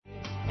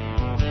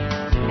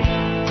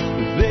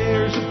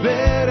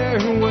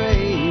better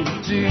way to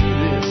do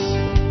this.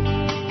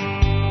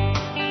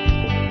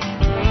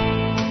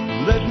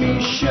 Let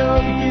me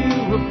show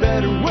you a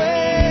better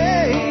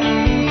way.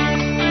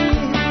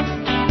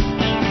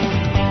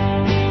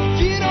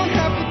 You don't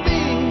have to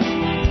think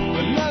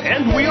another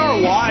And we are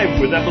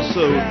live with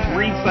episode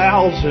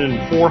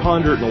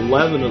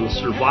 3411 of the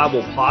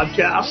Survival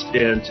Podcast.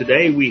 And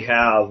today we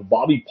have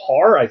Bobby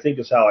Parr, I think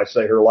is how I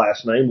say her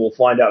last name. We'll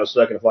find out in a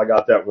second if I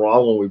got that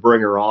wrong when we bring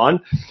her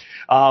on.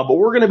 But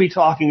we're going to be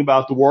talking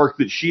about the work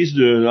that she's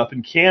doing up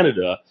in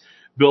Canada,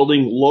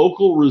 building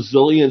local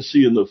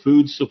resiliency in the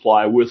food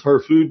supply with her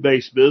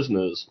food-based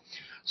business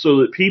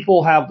so that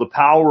people have the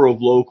power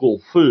of local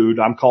food.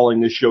 I'm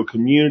calling this show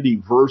Community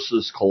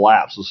versus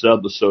Collapse, this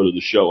episode of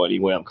the show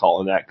anyway, I'm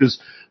calling that, because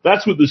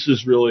that's what this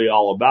is really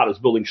all about, is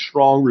building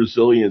strong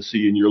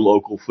resiliency in your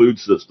local food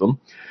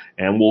system.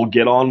 And we'll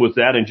get on with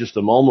that in just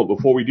a moment.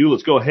 Before we do,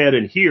 let's go ahead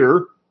and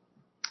hear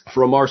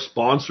from our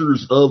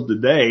sponsors of the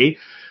day.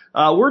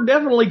 We're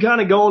definitely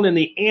kind of going in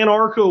the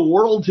anarcho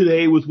world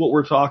today with what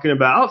we're talking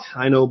about.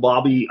 I know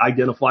Bobby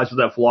identifies with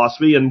that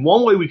philosophy, and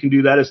one way we can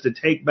do that is to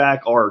take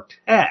back our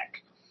tech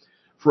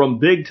from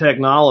big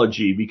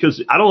technology,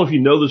 because I don't know if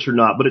you know this or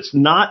not, but it's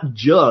not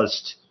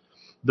just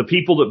the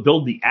people that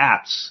build the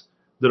apps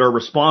that are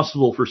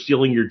responsible for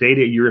stealing your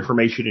data, your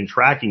information, and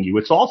tracking you.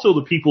 It's also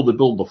the people that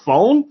build the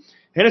phone,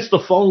 and it's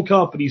the phone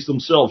companies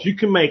themselves. You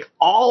can make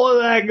all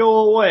of that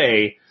go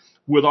away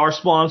with our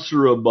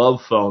sponsor,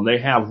 Above Phone. They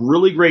have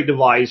really great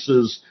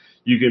devices.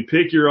 You can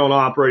pick your own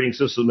operating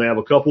system. They have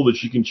a couple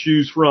that you can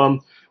choose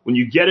from. When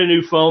you get a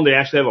new phone, they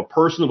actually have a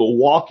person that will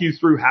walk you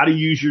through how to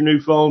use your new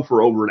phone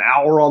for over an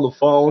hour on the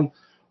phone.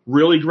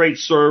 Really great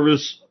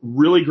service,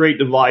 really great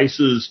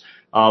devices.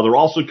 They're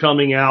also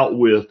coming out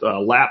with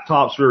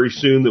laptops very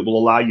soon that will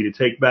allow you to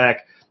take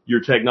back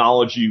your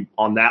technology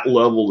on that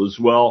level as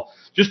well.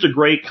 Just a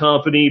great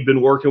company.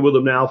 Been working with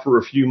them now for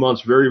a few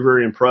months. Very,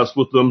 very impressed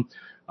with them.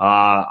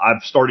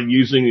 I've started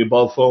using the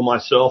Above Phone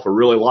myself. I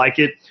really like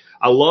it.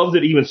 I love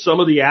that even some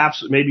of the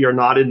apps that maybe are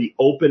not in the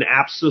open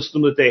app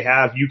system that they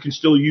have, you can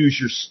still use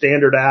your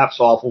standard apps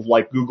off of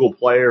like Google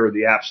Play or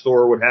the App Store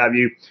or what have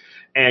you.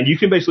 And you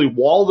can basically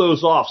wall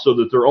those off so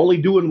that they're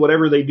only doing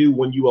whatever they do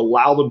when you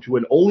allow them to,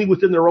 and only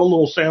within their own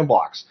little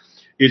sandbox.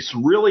 It's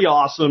really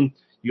awesome.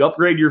 You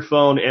upgrade your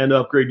phone and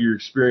upgrade your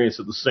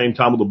experience at the same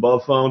time with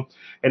Above Phone.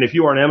 And if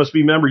you are an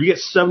MSB member, you get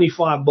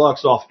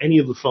 $75 off any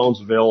of the phones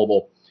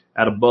available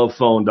at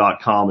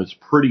abovephone.com. It's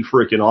pretty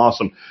freaking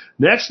awesome.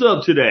 Next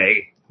up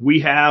today,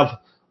 we have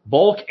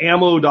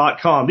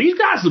bulkammo.com. These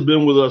guys have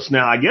been with us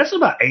now, I guess,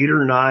 about 8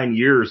 or 9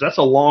 years. That's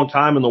a long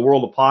time in the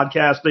world of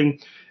podcasting.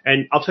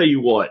 And I'll tell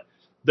you what,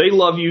 they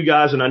love you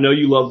guys, and I know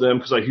you love them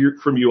because I hear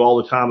from you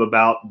all the time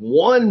about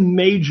one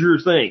major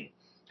thing,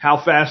 how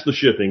fast the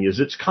shipping is.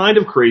 It's kind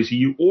of crazy.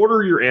 You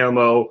order your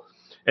ammo,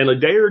 and a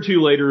day or two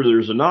later,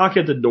 there's a knock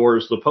at the door.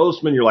 It's the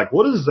postman. You're like,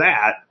 what is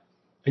that?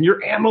 And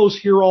your ammo's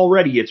here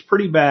already. It's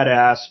pretty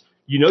badass.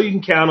 You know you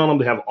can count on them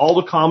to have all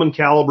the common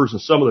calibers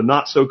and some of the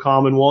not so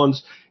common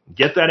ones.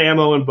 Get that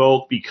ammo in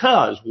bulk,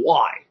 because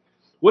why?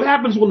 What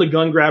happens when the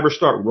gun grabbers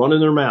start running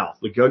their mouth,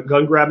 the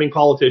gun grabbing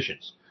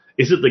politicians?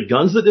 Is it the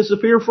guns that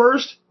disappear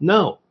first?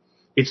 No.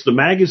 It's the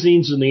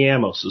magazines and the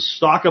ammo. So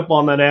stock up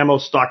on that ammo,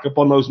 stock up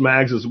on those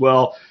mags as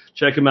well.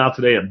 Check them out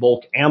today at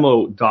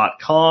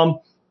bulkammo.com.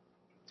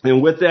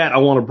 And with that, I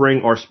want to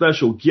bring our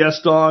special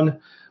guest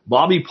on,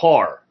 Bobby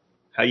Parr.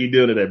 How you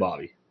doing today,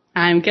 Bobby?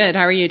 I'm good.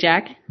 How are you,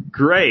 Jack?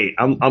 Great.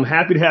 I'm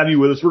happy to have you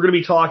with us. We're going to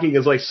be talking,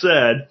 as I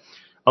said,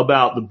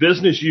 about the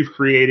business you've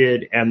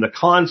created and the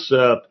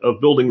concept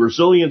of building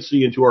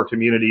resiliency into our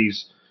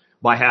communities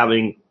by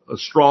having a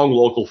strong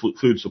local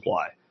food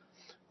supply.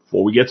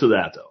 Before we get to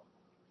that, though,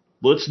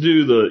 let's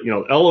do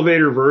the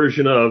elevator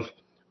version of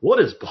what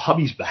is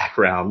Bobby's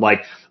background.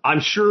 Like, I'm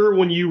sure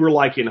when you were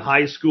like in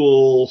high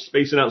school,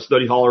 spacing out in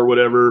study hall or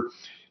whatever,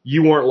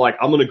 you weren't like,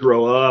 I'm going to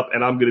grow up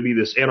and I'm going to be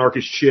this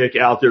anarchist chick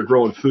out there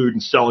growing food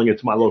and selling it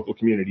to my local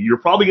community. You're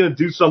probably going to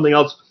do something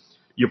else.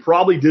 You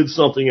probably did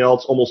something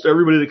else. Almost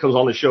everybody that comes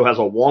on the show has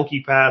a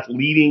wonky path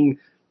leading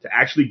to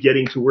actually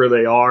getting to where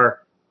they are.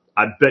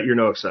 I bet you're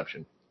no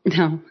exception.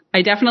 No,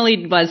 I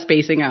definitely was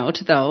spacing out,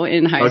 though,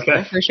 in high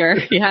school, for sure.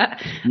 Yeah.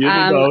 You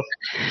did both.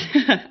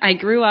 I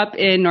grew up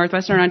in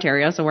northwestern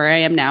Ontario, so where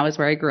I am now is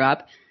where I grew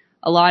up.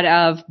 A lot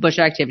of bush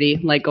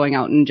activity, like going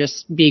out and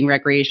just being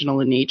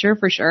recreational in nature,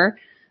 for sure,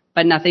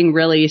 but nothing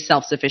really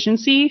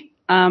self-sufficiency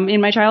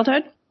in my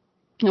childhood.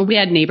 We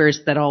had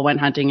neighbors that all went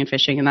hunting and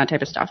fishing and that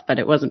type of stuff, but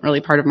it wasn't really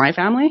part of my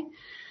family.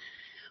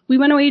 I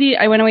went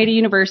away to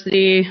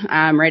university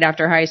right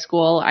after high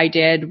school. I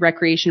did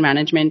recreation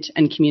management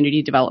and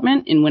community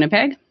development in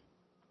Winnipeg.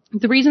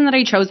 The reason that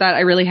I chose that,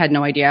 I really had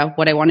no idea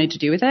what I wanted to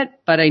do with it,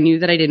 but I knew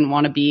that I didn't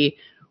want to be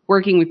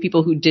working with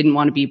people who didn't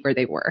want to be where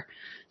they were.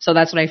 So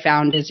that's what I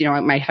found is,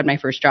 I had my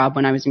first job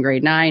when I was in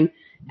grade 9,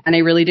 and I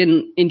really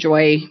didn't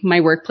enjoy my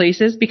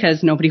workplaces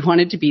because nobody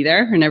wanted to be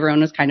there and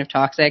everyone was kind of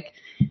toxic.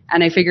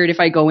 And I figured if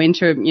I go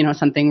into,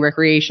 something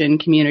recreation,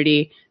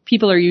 community,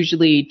 people are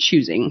usually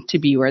choosing to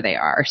be where they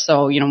are.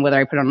 So, whether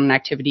I put on an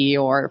activity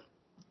or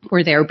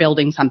where they're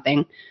building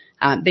something.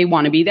 They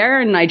want to be there,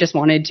 and I just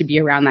wanted to be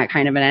around that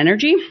kind of an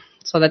energy.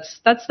 So that's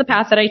the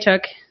path that I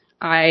took.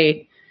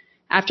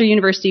 After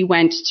university,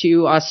 went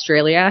to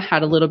Australia,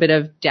 had a little bit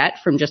of debt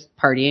from just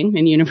partying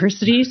in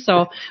university.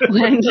 So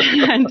went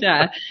and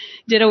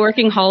did a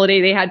working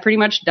holiday. They had pretty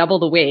much double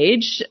the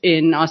wage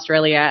in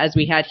Australia as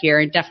we had here,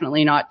 and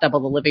definitely not double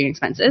the living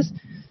expenses.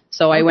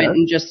 So I went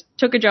and just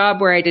took a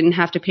job where I didn't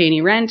have to pay any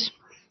rent,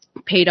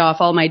 paid off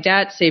all my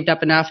debt, saved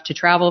up enough to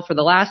travel for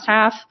the last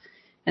half,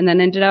 and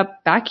then ended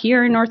up back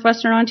here in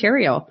Northwestern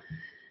Ontario.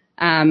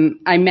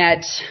 I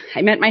met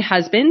my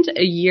husband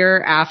a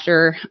year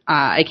after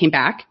I came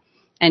back.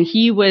 And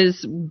he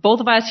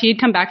had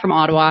come back from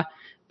Ottawa.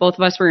 Both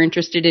of us were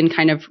interested in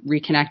kind of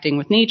reconnecting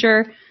with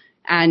nature.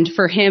 And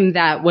for him,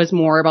 that was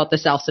more about the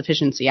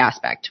self-sufficiency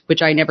aspect,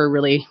 which I never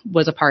really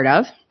was a part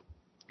of.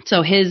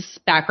 So his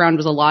background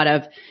was a lot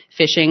of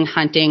fishing,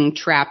 hunting,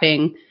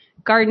 trapping,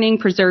 gardening,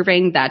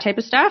 preserving, that type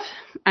of stuff.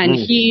 And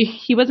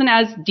he wasn't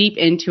as deep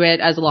into it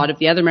as a lot of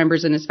the other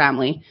members in his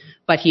family,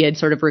 but he had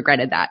sort of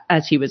regretted that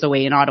as he was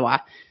away in Ottawa.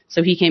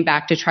 So he came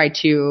back to try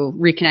to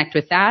reconnect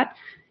with that.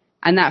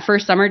 And that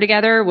first summer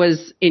together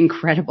was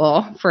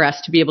incredible for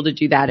us to be able to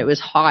do that. It was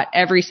hot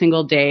every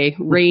single day,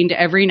 rained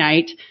every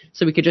night,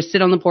 so we could just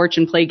sit on the porch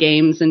and play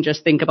games and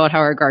just think about how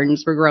our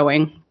gardens were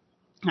growing.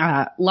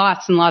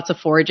 Lots and lots of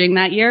foraging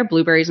that year.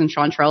 Blueberries and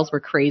chanterelles were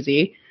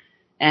crazy,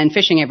 and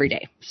fishing every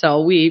day.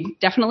 So we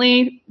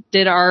definitely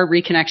did our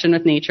reconnection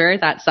with nature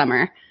that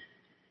summer.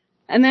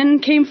 And then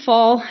came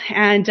fall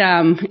and,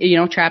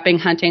 trapping,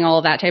 hunting, all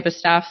of that type of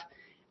stuff.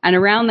 And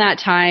around that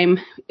time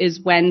is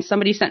when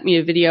somebody sent me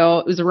a video.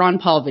 It was a Ron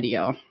Paul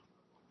video.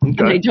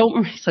 Okay.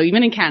 And so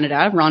even in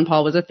Canada, Ron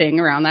Paul was a thing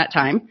around that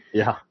time.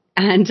 Yeah.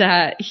 And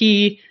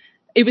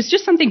it was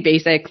just something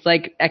basic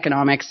like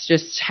economics,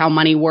 just how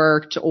money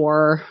worked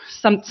or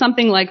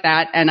something like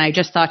that. And I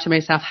just thought to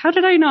myself, how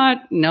did I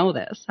not know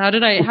this? How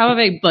have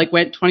I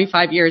went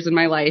 25 years in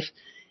my life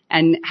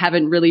and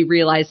haven't really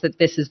realized that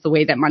this is the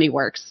way that money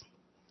works?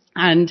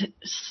 And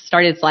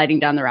started sliding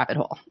down the rabbit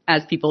hole,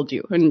 as people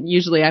do. And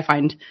usually I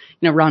find,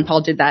 Ron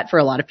Paul did that for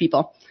a lot of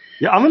people.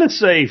 Yeah, I'm going to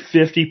say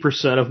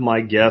 50% of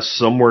my guests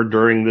somewhere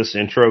during this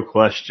intro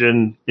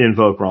question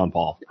invoke Ron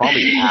Paul.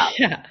 Probably half.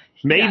 Yeah.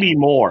 Maybe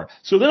more.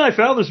 So then I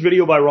found this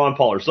video by Ron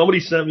Paul, or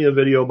somebody sent me a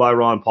video by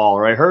Ron Paul,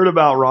 or I heard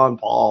about Ron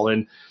Paul.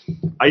 And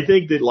I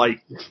think that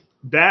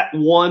that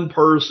one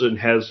person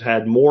has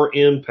had more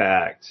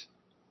impact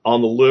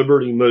on the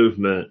liberty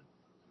movement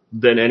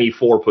than any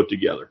four put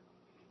together.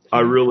 I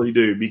really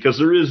do, because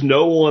there is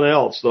no one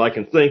else that I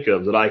can think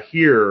of that I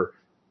hear,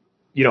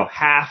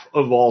 half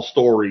of all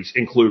stories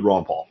include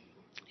Ron Paul.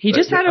 He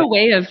just had a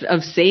way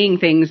of saying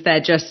things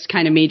that just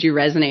kind of made you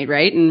resonate,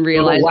 right? And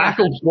realize the lack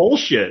of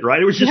bullshit,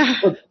 right? It was just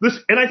this,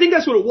 and I think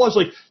that's what it was.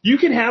 Like, you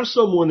can have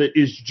someone that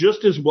is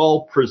just as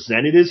well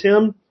presented as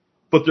him,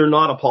 but they're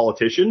not a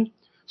politician.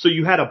 So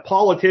you had a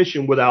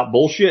politician without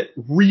bullshit,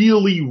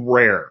 really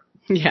rare.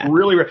 Yeah.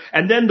 Really rare.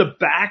 And then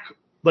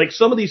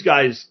some of these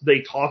guys,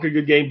 they talk a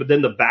good game, but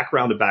then the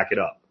background to back it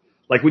up.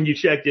 Like when you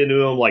checked into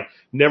them,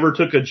 never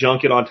took a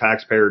junket on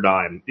taxpayer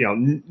dime.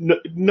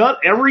 Not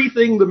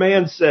everything the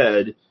man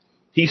said,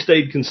 he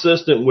stayed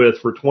consistent with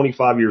for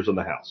 25 years in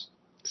the House.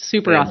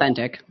 Super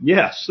authentic.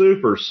 Yeah,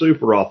 super,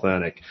 super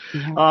authentic.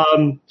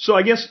 Mm-hmm. So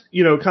I guess,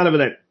 kind of in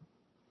that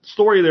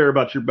story there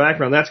about your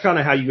background, that's kind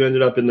of how you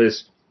ended up in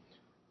this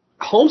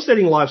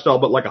homesteading lifestyle,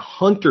 but like a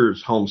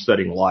hunter's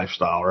homesteading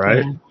lifestyle,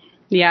 right?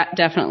 Yeah,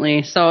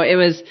 definitely. So it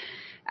was...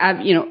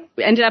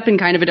 ended up in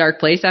kind of a dark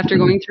place after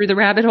going through the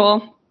rabbit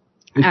hole.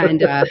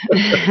 And,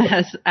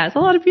 as a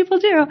lot of people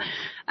do.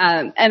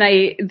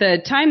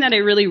 The time that I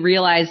really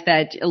realized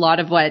that a lot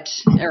of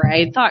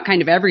I thought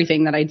kind of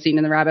everything that I'd seen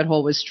in the rabbit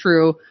hole was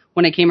true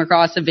when I came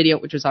across a video,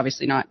 which was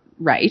obviously not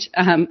right.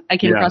 I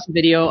came across a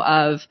video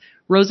of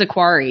Rosa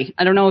Quarry.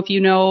 I don't know if you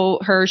know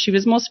her. She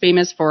was most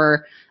famous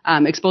for,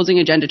 exposing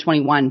Agenda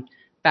 21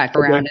 back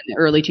around in the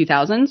early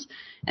 2000s.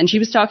 And she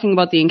was talking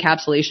about the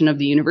encapsulation of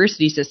the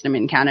university system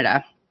in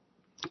Canada.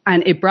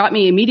 And it brought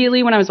me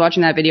immediately when I was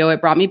watching that video,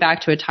 it brought me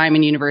back to a time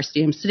in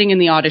university. I'm sitting in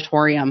the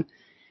auditorium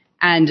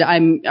and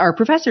our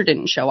professor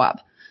didn't show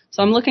up.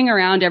 So I'm looking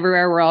around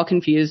everywhere. We're all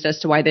confused as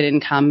to why they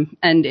didn't come.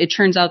 And it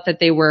turns out that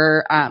they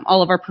were,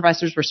 all of our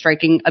professors were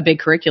striking a big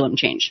curriculum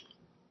change.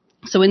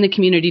 So in the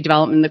community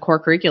development, the core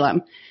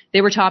curriculum,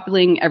 they were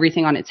toppling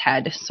everything on its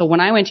head. So when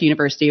I went to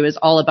university, it was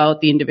all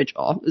about the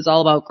individual. It was all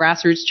about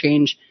grassroots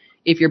change.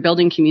 If you're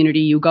building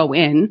community, you go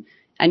in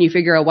and you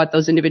figure out what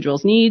those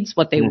individuals needs,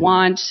 what they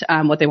want,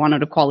 what they want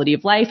out of quality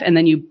of life, and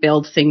then you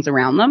build things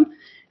around them.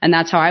 And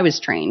that's how I was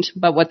trained.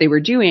 But what they were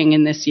doing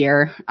in this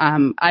year,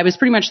 I was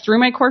pretty much through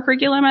my core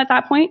curriculum at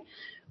that point.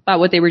 But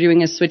what they were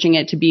doing is switching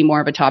it to be more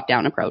of a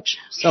top-down approach.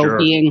 So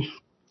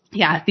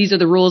these are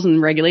the rules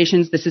and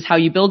regulations. This is how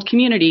you build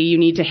community. You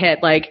need to hit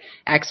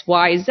X,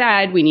 Y,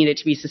 Z. We need it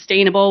to be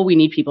sustainable. We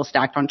need people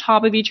stacked on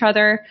top of each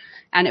other.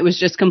 And it was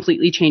just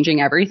completely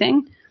changing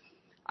everything.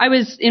 I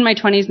was in my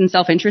 20s and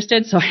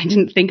self-interested, so I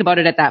didn't think about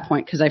it at that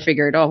point because I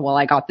figured,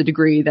 I got the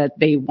degree that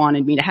they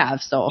wanted me to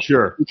have, so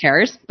who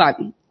cares? But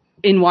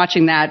in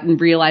watching that and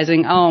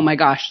realizing, oh my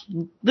gosh,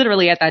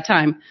 literally at that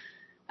time,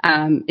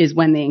 is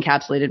when they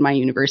encapsulated my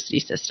university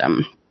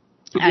system.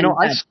 And,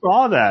 I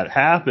saw that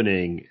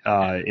happening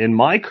in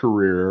my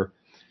career,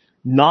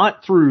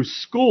 not through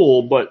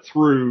school, but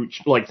through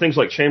like things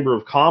like Chamber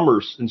of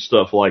Commerce and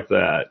stuff like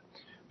that.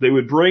 They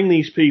would bring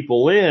these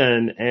people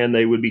in and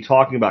they would be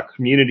talking about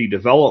community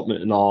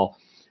development and all.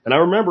 And I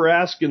remember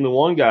asking the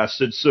one guy, I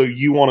said, so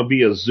you want to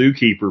be a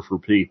zookeeper for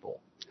people?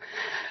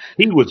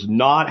 He was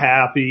not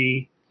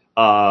happy.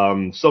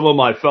 Some of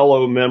my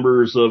fellow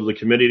members of the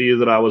committee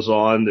that I was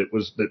on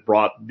that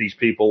brought these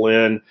people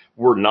in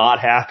were not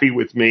happy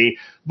with me.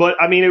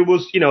 But I mean, it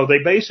was,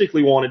 they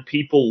basically wanted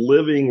people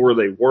living where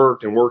they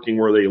worked and working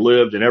where they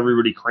lived, and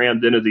everybody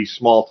crammed into these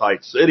small,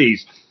 tight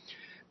cities.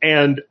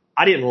 And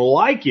I didn't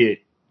like it,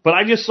 but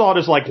I just saw it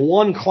as like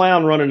one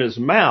clown running his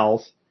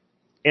mouth.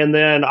 And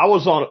then I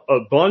was on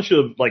a bunch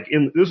of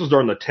this was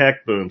during the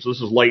tech boom. So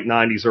this is late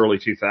 90s, early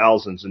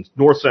 2000s, and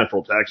North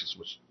Central Texas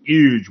was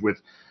huge with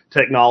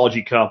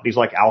technology companies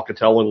like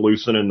Alcatel and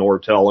Lucent and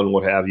Nortel and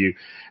what have you.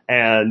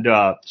 And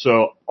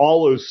so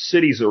all those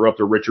cities that were up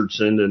to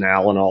Richardson and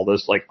Allen, all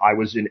this, I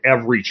was in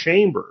every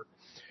chamber.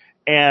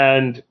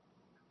 And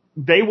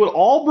they would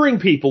all bring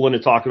people in to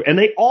talk, and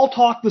they all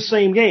talk the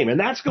same game. And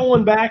that's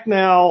going back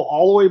now,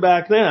 all the way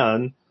back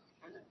then.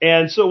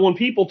 And so when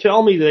people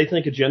tell me they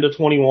think Agenda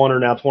 21 or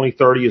now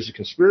 2030 is a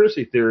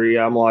conspiracy theory,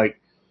 I'm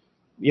like,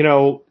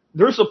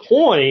 there's a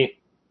point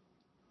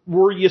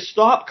where you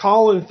stop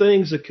calling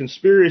things a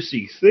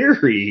conspiracy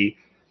theory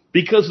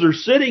because they're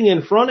sitting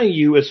in front of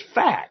you as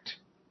fact.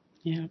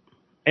 Yeah.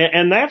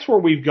 And that's where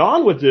we've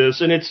gone with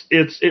this. And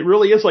it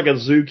really is like a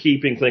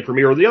zookeeping thing for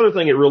me. Or the other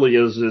thing it really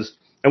is,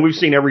 and we've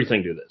seen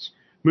everything do this,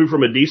 move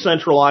from a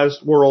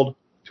decentralized world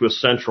to a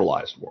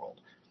centralized world.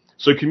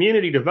 So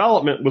community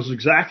development was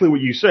exactly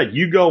what you said.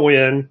 You go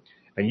in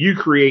and you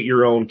create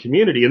your own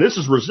community. And this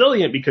is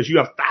resilient because you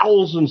have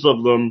thousands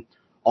of them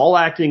all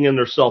acting in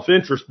their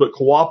self-interest, but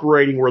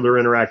cooperating where their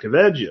interactive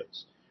edge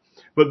is.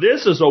 But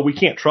this is, we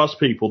can't trust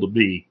people to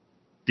be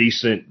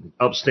decent,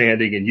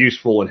 upstanding, and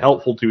useful and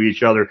helpful to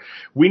each other.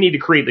 We need to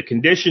create the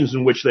conditions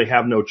in which they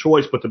have no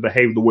choice but to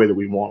behave the way that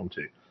we want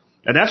them to.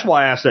 And that's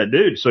why I asked that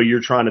dude, so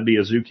you're trying to be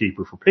a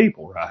zookeeper for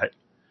people, right?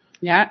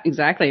 Yeah,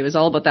 exactly. It was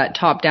all about that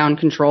top-down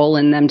control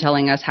and them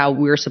telling us how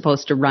we're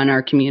supposed to run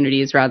our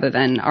communities rather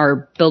than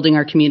building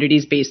our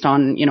communities based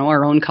on,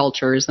 our own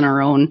cultures and our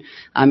own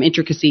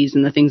intricacies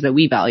and the things that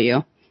we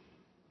value.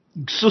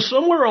 So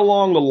somewhere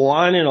along the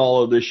line in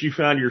all of this, you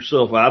found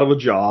yourself out of a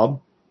job,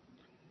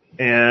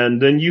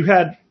 and then you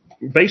had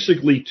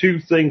basically two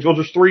things. Well,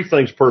 there's three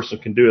things a person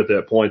can do at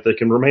that point. They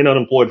can remain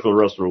unemployed for the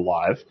rest of their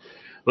life.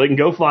 They can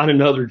go find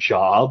another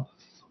job,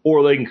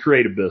 or they can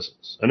create a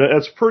business. And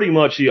that's pretty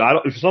much,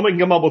 if somebody can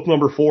come up with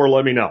number 4,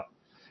 let me know.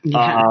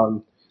 Yeah.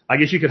 I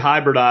guess you could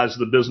hybridize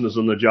the business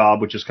and the job,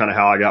 which is kind of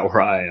how I got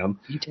where I am.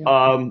 You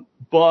too.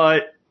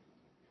 But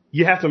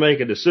you have to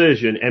make a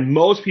decision. And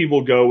most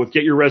people go with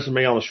get your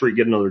resume on the street,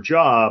 get another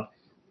job.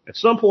 At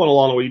some point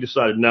along the way, you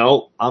decided,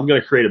 no, I'm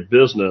going to create a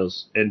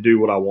business and do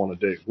what I want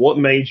to do. What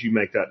made you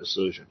make that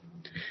decision?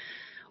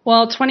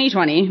 Well,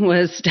 2020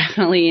 was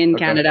definitely in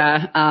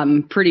Canada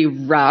pretty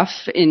rough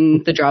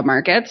in the job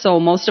market. So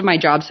most of my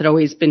jobs had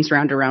always been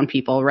surrounded around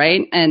people,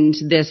 right? And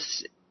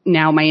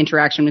now my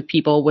interaction with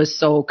people was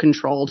so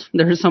controlled.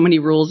 There were so many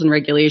rules and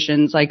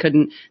regulations. They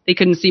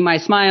couldn't see my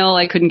smile.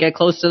 I couldn't get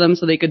close to them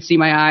so they could see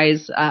my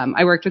eyes.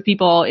 I worked with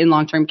people in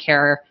long-term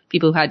care,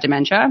 people who had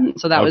dementia.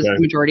 So that was the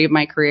majority of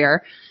my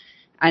career.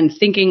 And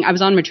I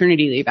was on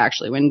maternity leave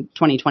actually when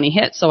 2020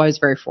 hit. So I was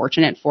very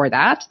fortunate for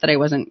that I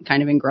wasn't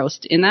kind of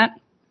engrossed in that.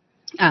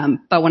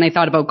 But when I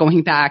thought about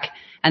going back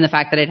and the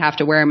fact that I'd have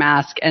to wear a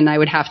mask and I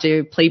would have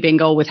to play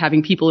bingo with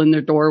having people in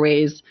their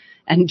doorways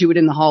and do it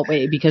in the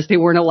hallway because they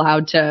weren't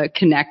allowed to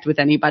connect with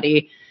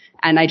anybody.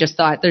 And I just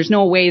thought there's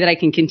no way that I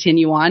can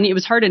continue on. It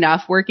was hard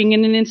enough working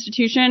in an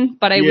institution,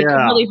 but I would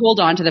really hold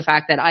on to the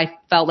fact that I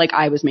felt like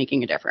I was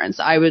making a difference.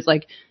 I was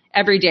like,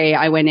 every day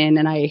I went in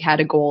and I had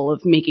a goal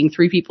of making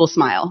 3 people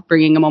smile,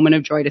 bringing a moment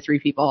of joy to 3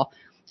 people.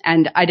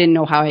 And I didn't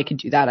know how I could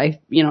do that.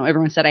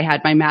 Everyone said I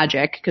had my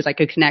magic because I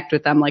could connect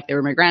with them like they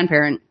were my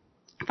grandparent.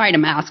 If I had a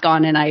mask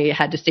on and I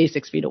had to stay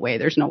 6 feet away,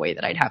 there's no way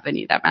that I'd have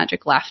any of that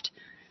magic left.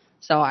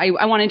 So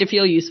I wanted to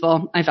feel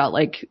useful. I felt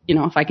like,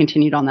 if I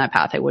continued on that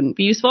path, I wouldn't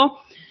be useful.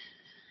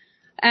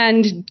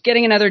 And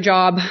getting another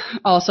job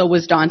also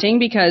was daunting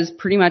because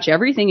pretty much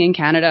everything in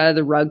Canada,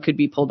 the rug could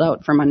be pulled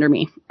out from under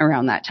me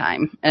around that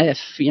time. I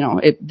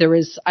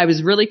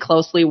was really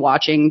closely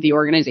watching the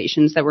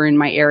organizations that were in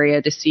my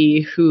area to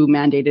see who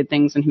mandated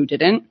things and who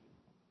didn't.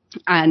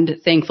 And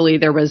thankfully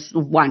there was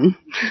one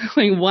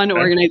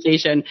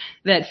organization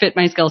that fit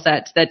my skill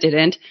set that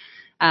didn't.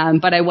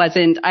 But I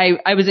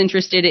was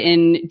interested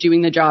in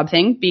doing the job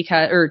thing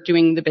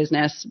doing the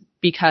business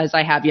because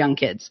I have young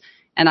kids.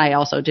 And I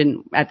also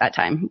didn't, at that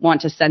time,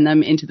 want to send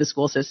them into the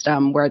school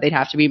system where they'd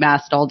have to be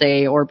masked all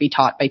day or be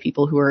taught by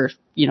people who are,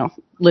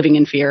 living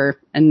in fear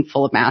and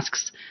full of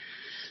masks.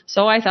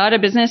 So I thought a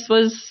business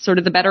was sort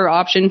of the better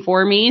option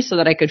for me so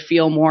that I could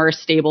feel more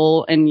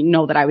stable and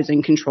know that I was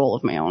in control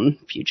of my own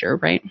future,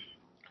 right?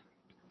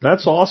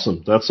 That's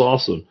awesome. That's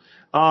awesome.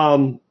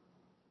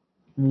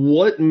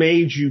 What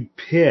made you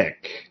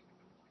pick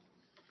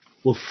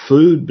the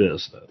food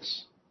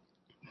business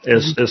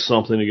as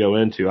something to go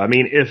into? I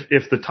mean,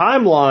 if the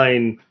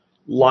timeline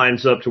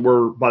lines up to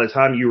where by the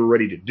time you were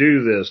ready to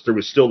do this, there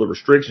was still the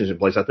restrictions in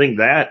place, I think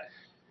that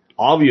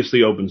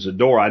obviously opens the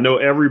door. I know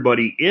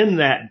everybody in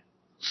that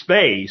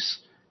space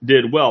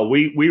did well.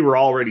 We were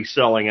already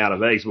selling out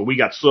of eggs, but we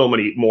got so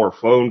many more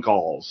phone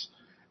calls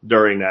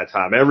during that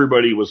time.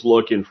 Everybody was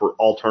looking for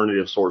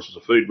alternative sources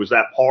of food. Was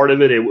that part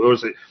of it?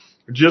 Was it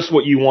just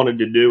what you wanted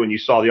to do and you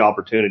saw the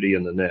opportunity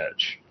in the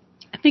niche?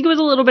 I think it was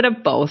a little bit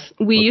of both.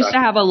 We used to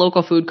have a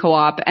local food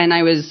co-op, and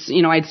I was,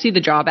 I'd see the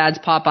job ads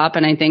pop up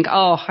and I think,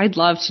 oh, I'd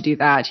love to do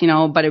that,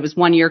 but it was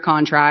 1-year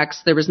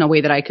contracts. There was no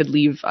way that I could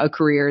leave a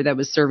career that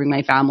was serving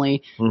my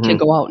family to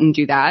go out and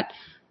do that.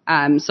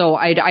 So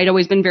I'd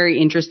always been very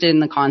interested in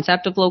the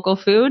concept of local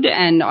food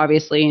and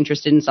obviously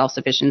interested in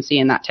self-sufficiency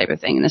and that type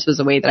of thing. And this was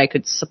a way that I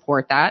could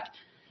support that.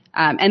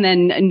 And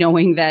then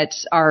knowing that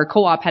our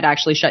co-op had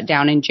actually shut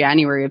down in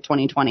January of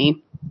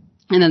 2020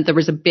 and that there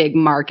was a big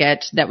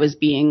market that was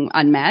being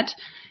unmet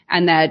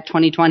and that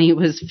 2020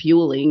 was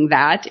fueling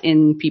that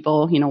in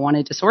people,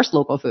 wanted to source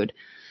local food.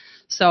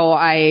 So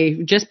I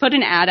just put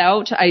an ad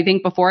out. I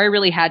think before I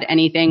really had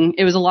anything,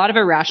 it was a lot of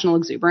irrational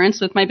exuberance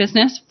with my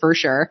business, for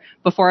sure.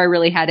 Before I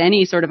really had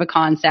any sort of a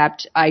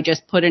concept, I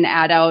just put an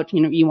ad out,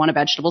 you want a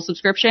vegetable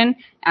subscription,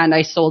 and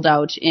I sold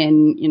out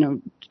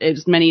in,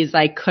 as many as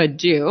I could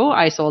do.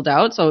 I sold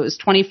out. So it was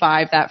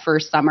 25 that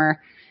first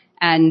summer.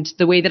 And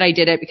the way that I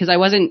did it, because I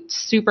wasn't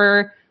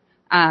super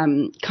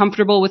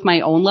comfortable with my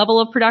own level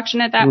of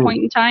production at that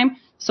point in time.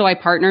 So I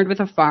partnered with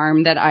a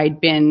farm that I'd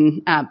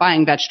been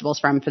buying vegetables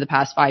from for the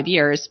past 5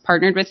 years,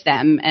 partnered with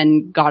them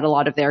and got a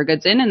lot of their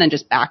goods in and then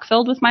just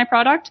backfilled with my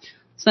product.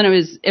 So then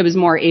it was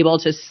more able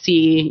to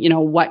see,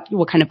 what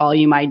kind of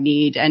volume I'd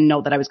need and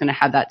know that I was going to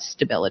have that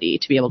stability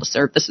to be able to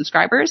serve the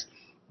subscribers.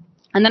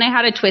 And then I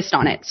had a twist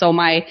on it. So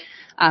my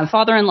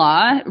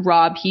father-in-law,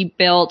 Rob, he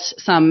built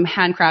some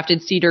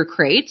handcrafted cedar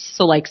crates,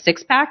 so like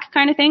 6-pack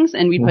kind of things,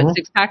 and we put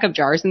 6-pack of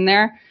jars in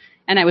there.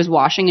 And I was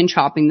washing and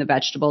chopping the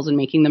vegetables and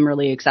making them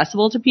really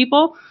accessible to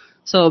people.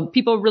 So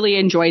people really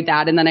enjoyed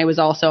that. And then I was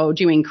also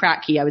doing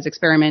kratky. I was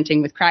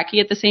experimenting with kratky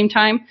at the same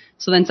time.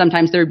 So then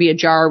sometimes there would be a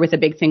jar with a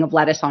big thing of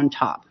lettuce on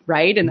top,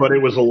 right? And but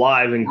it was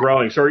alive and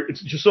growing. So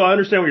just so I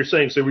understand what you're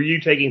saying. So were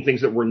you taking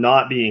things that were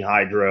not being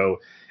hydro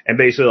and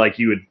basically like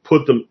you would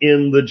put them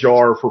in the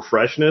jar for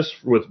freshness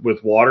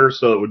with water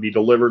so it would be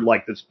delivered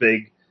like this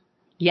big?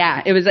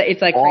 Yeah,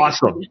 it's like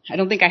awesome. I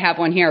don't think I have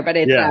one here, but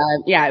it's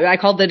I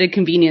called it a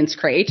convenience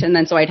crate, and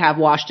then so I'd have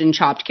washed and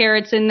chopped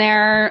carrots in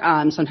there.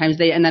 Sometimes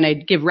and then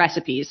I'd give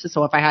recipes.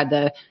 So if I had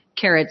the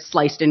carrots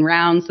sliced in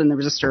rounds, then there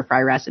was a stir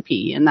fry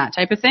recipe and that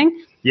type of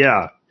thing.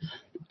 Yeah.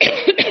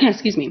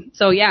 Excuse me.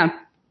 So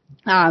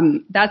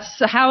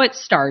that's how it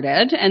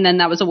started, and then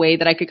that was a way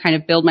that I could kind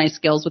of build my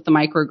skills with the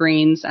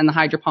microgreens and the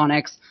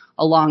hydroponics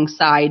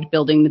alongside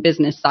building the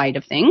business side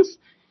of things.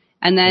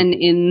 And then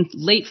in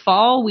late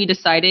fall, we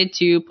decided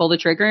to pull the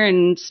trigger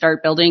and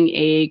start building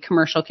a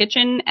commercial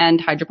kitchen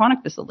and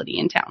hydroponic facility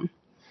in town.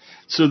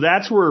 So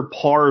that's where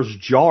Par's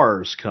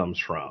Jars comes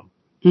from.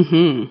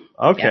 Mm-hmm.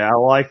 Okay, yeah. I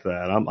like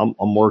that.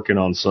 I'm working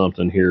on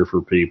something here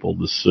for people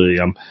to see.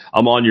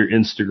 I'm on your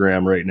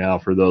Instagram right now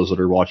for those that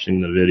are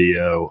watching the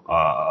video.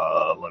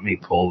 Let me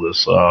pull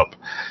this up.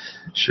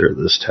 Share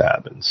this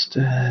tab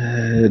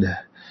instead.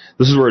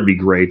 This is where it'd be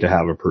great to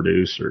have a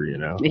producer,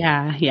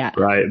 Yeah.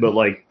 Right. But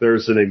like,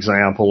 there's an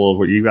example of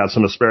where you've got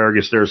some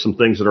asparagus. There's some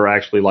things that are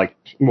actually like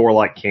more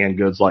like canned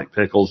goods, like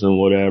pickles and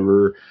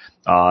whatever.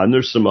 And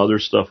there's some other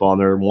stuff on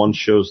there. One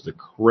shows the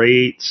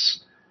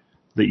crates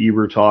that you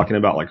were talking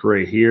about, like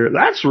right here.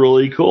 That's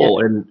really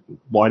cool. Yeah. And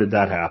why did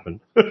that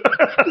happen?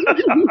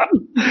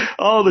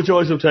 Oh, the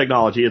joys of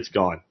technology. It's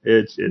gone.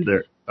 It's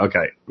there.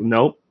 Okay.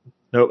 Nope.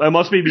 It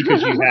must be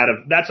because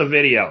that's a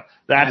video.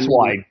 That's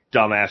why,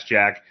 dumbass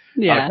Jack.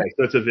 Yeah. Okay,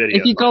 so it's a video.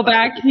 If you go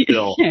back,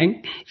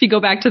 if you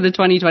go back to the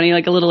 2020,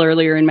 like a little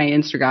earlier in my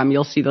Instagram,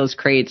 you'll see those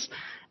crates.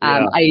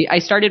 I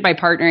started by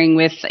partnering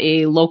with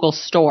a local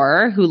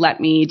store who let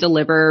me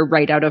deliver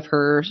right out of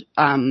her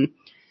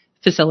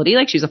facility.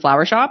 Like, she's a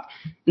flower shop.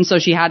 And so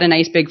she had a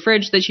nice big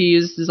fridge that she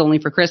uses only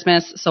for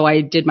Christmas. So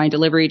I did my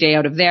delivery day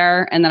out of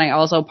there. And then I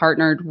also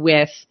partnered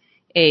with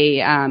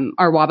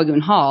our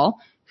Wabigoon Hall,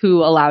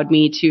 who allowed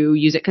me to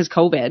use it because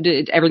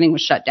COVID, everything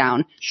was shut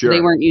down. Sure. So they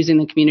weren't using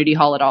the community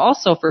hall at all.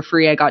 So for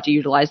free, I got to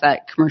utilize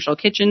that commercial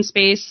kitchen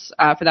space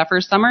for that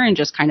first summer and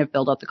just kind of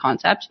build up the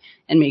concept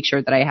and make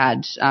sure that I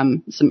had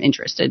some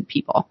interested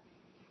people.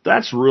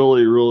 That's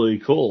really, really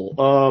cool.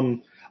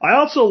 I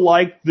also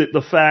like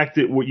the fact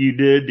that what you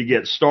did to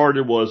get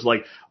started was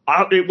like,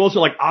 it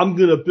wasn't like I'm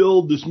going to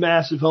build this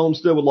massive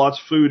homestead with lots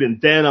of food and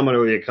then I'm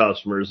going to get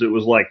customers. It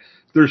was like,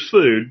 there's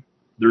food,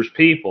 there's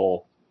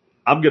people.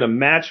 I'm going to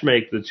match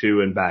make the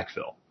two and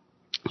backfill.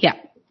 Yeah.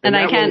 And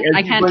I can't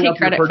take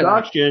credit for that.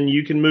 Production,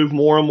 you can move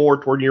more and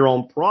more toward your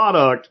own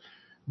product,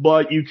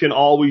 but you can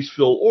always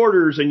fill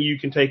orders, and you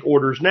can take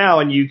orders now,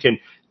 and you can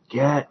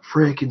get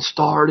freaking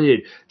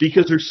started,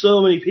 because there's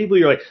so many people.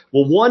 You're like,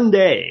 well, one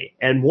day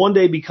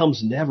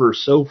becomes never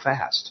so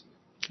fast.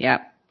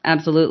 Yeah.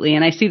 Absolutely.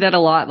 And I see that a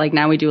lot. Like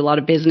now we do a lot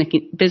of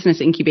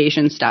business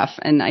incubation stuff.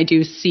 And I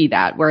do see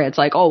that where it's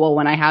like, oh, well,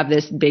 when I have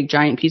this big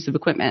giant piece of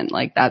equipment,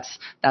 like that's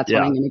when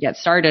I'm going to get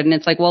started. And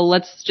it's like, well,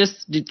 let's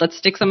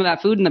stick some of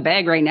that food in the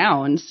bag right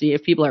now and see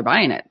if people are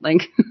buying it.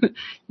 Like,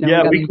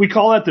 we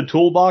call that the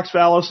toolbox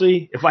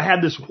fallacy. If I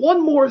had this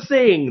one more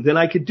thing, then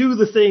I could do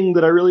the thing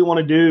that I really want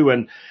to do.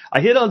 And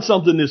I hit on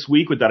something this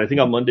week with that. I think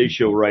on Monday's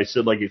show where I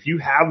said, like, if you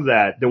have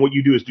that, then what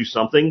you do is do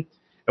something.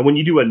 And when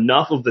you do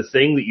enough of the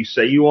thing that you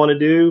say you want to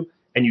do,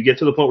 and you get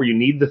to the point where you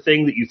need the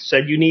thing that you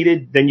said you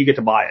needed, then you get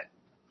to buy it.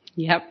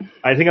 Yep.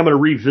 I think I'm going to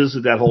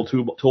revisit that whole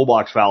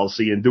toolbox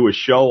fallacy and do a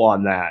show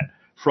on that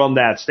from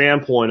that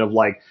standpoint of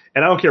like,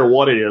 and I don't care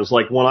what it is.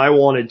 Like when I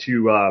wanted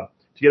to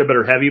get a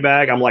better heavy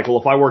bag, I'm like, well,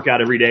 if I work out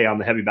every day on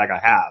the heavy bag I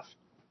have,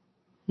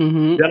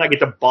 then I get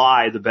to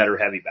buy the better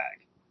heavy bag.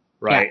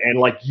 Right. Yeah. And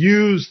like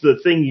use the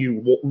thing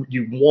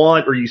you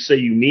want or you say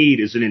you need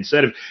as an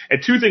incentive. And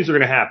two things are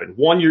going to happen.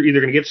 One, you're either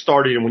going to get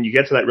started, and when you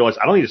get to that, realize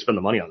I don't need to spend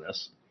the money on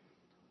this.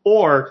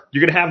 Or you're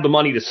going to have the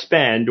money to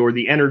spend or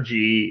the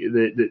energy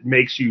that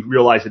makes you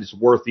realize that it's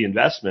worth the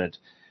investment.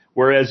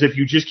 Whereas if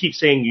you just keep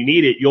saying you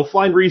need it, you'll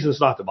find reasons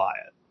not to buy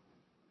it.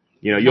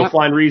 You know, you'll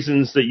find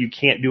reasons that you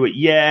can't do it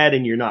yet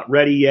and you're not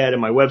ready yet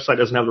and my website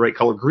doesn't have the right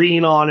color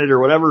green on it or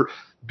whatever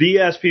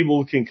BS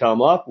people can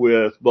come up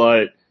with.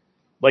 But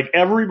like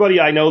everybody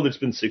I know that's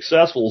been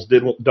successful has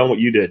done what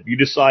you did. You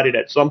decided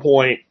at some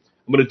point,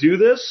 I'm going to do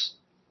this,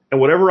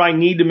 and whatever I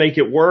need to make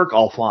it work,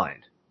 I'll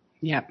find.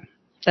 Yep.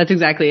 That's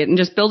exactly it. And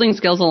just building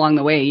skills along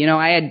the way. You know,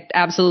 I had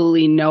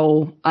absolutely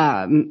no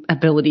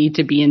ability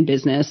to be in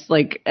business.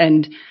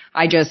 And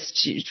I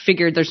just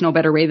figured there's no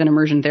better way than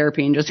immersion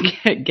therapy and just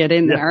get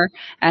in there.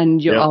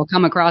 And I'll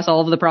come across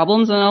all of the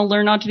problems and I'll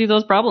learn not to do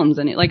those problems.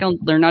 And I'll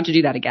learn not to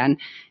do that again.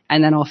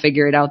 And then I'll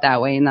figure it out that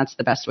way. And that's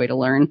the best way to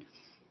learn.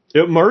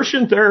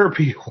 Immersion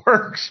therapy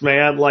works,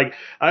 man. Like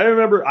I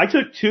remember I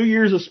took 2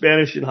 years of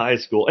Spanish in high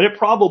school and it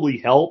probably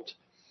helped.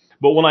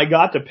 But when I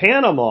got to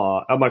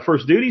Panama at my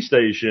first duty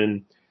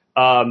station,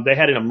 they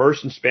had an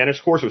immersion Spanish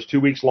course. It was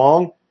 2 weeks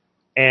long.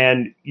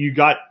 And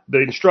the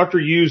instructor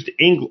used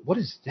English. What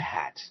is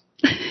that?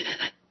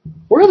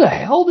 Where the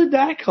hell did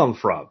that come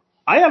from?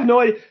 I have no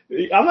idea.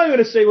 I'm not going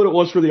to say what it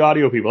was for the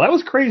audio people. That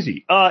was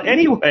crazy.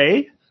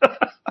 Anyway,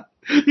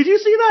 did you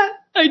see that?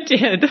 I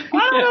did.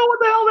 I don't know what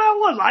the hell that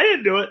was. I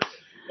didn't do it.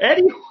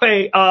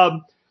 Anyway,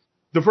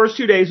 the first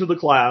 2 days of the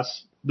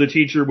class, the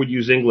teacher would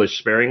use English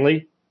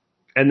sparingly.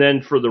 And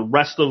then for the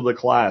rest of the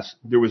class,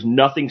 there was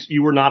nothing.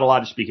 You were not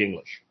allowed to speak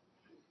English.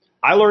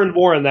 I learned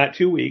more in that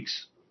 2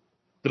 weeks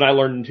than I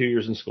learned in 2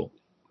 years in school.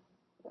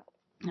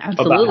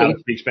 Absolutely. About how to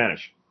speak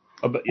Spanish.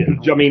 I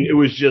mean, it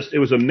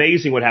was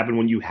amazing what happened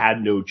when you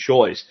had no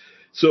choice.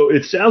 So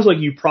it sounds like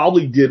you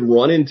probably did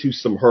run into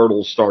some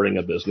hurdles starting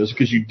a business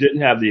because you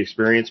didn't have the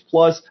experience.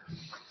 Plus,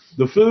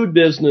 the food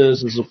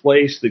business is a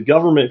place that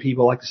government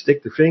people like to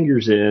stick their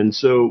fingers in.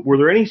 So were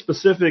there any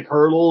specific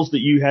hurdles that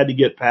you had to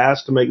get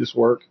past to make this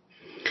work?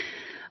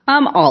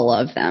 All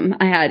of them.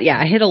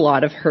 I hit a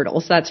lot of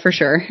hurdles, that's for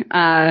sure.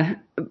 I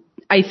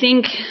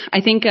think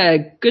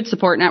a good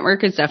support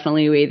network is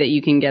definitely a way that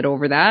you can get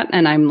over that.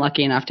 And I'm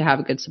lucky enough to have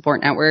a good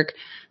support network.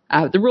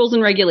 The rules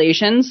and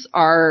regulations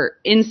are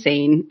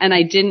insane. And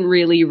I didn't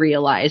really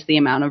realize the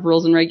amount of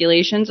rules and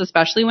regulations,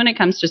 especially when it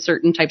comes to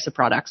certain types of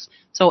products.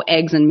 So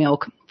eggs and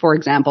milk, for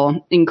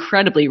example,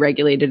 incredibly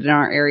regulated in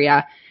our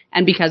area.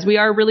 And because we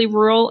are really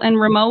rural and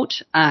remote,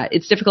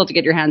 it's difficult to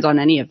get your hands on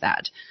any of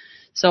that.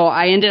 So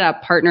I ended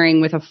up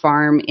partnering with a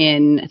farm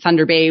in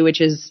Thunder Bay, which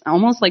is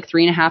almost like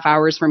 3.5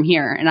 hours from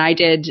here. And I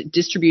did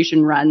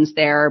distribution runs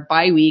there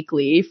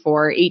bi-weekly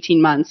for 18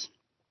 months.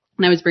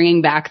 And I was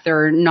bringing back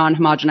their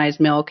non-homogenized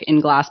milk in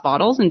glass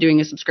bottles and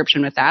doing a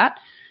subscription with that.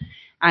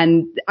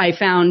 And I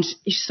found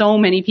so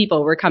many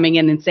people were coming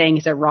in and saying,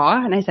 is it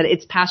raw? And I said,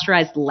 it's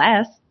pasteurized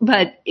less,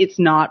 but it's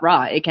not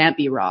raw. It can't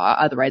be raw.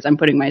 Otherwise, I'm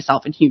putting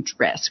myself in huge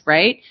risk,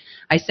 right?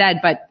 I said,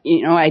 but,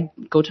 I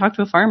go talk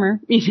to a farmer.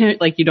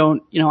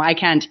 I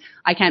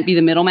can't be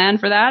the middleman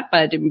for that,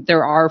 but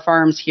there are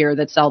farms here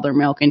that sell their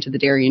milk into the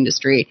dairy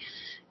industry.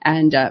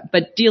 And,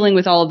 but dealing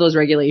with all of those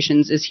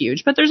regulations is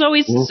huge. But there's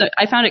always,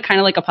 I found it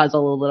kind of like a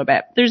puzzle a little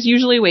bit. There's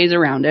usually ways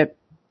around it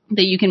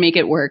that you can make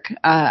it work.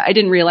 I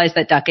didn't realize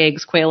that duck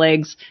eggs, quail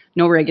eggs,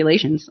 no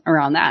regulations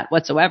around that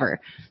whatsoever.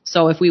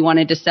 So if I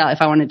wanted to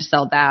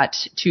sell that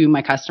to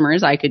my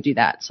customers, I could do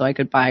that. So I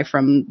could buy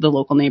from the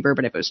local neighbor,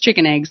 but if it was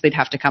chicken eggs, they'd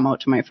have to come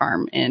out to my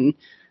farm in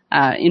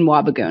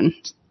Wabigoon.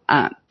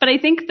 But I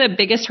think the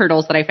biggest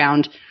hurdles that I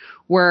found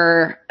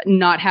were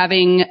not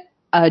having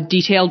a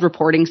detailed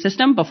reporting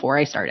system before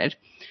I started.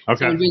 Okay.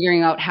 So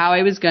figuring out how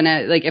I was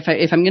gonna,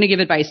 if I'm gonna give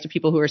advice to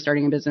people who are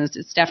starting a business,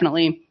 it's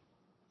definitely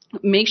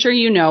make sure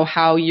you know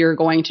how you're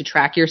going to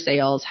track your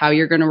sales, how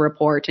you're going to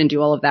report and do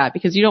all of that,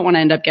 because you don't want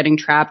to end up getting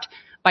trapped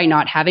by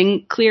not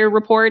having clear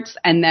reports.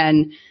 And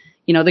then,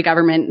 the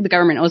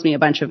government owes me a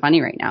bunch of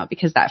money right now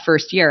because that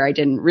first year I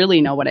didn't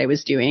really know what I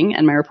was doing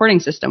and my reporting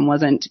system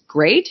wasn't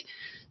great.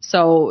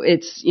 So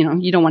it's,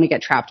 you don't want to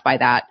get trapped by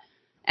that.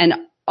 And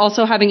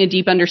also having a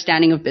deep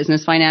understanding of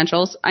business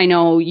financials. I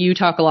know you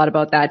talk a lot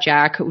about that,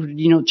 Jack,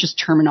 just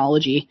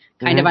terminology,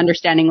 kind of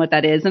understanding what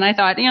that is. And I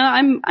thought,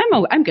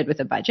 I'm good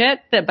with a budget,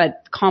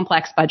 but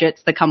complex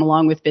budgets that come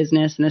along with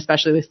business and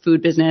especially with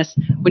food business,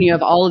 when you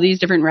have all of these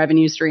different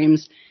revenue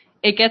streams,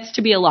 it gets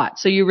to be a lot.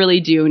 So you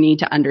really do need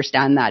to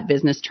understand that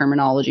business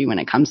terminology when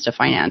it comes to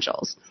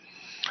financials.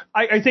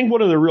 I think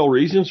one of the real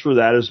reasons for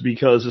that is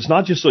because it's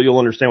not just so you'll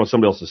understand what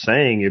somebody else is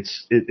saying.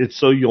 It's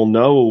so you'll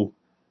know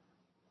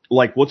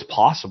like what's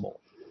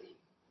possible.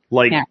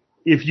 Like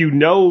if you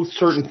know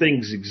certain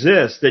things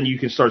exist, then you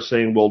can start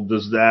saying, well,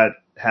 does that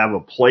have a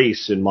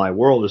place in my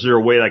world? Is there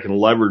a way I can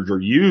leverage or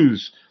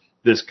use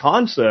this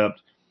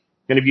concept?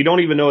 And if you don't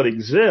even know it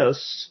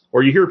exists,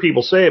 or you hear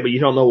people say it, but you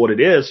don't know what it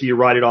is, so you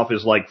write it off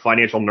as like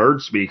financial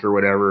nerd speak or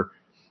whatever,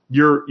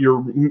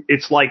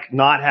 it's like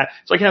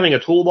it's like having a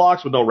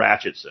toolbox with no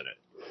ratchets in it.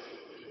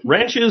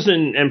 Wrenches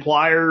and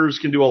pliers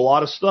can do a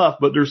lot of stuff,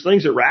 but there's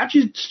things that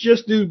ratchets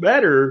just do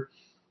better.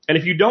 And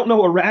if you don't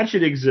know a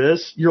ratchet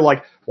exists, you're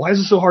like, why is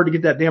it so hard to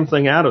get that damn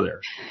thing out of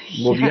there?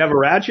 Well, if you have a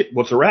ratchet,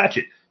 what's a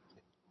ratchet?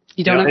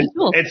 You don't have a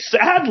tool. And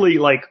sadly,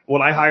 like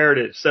when I hired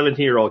a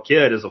 17-year-old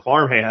kid as a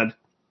farmhand,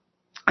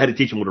 I had to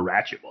teach him what a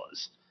ratchet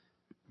was.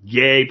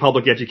 Yay,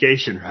 public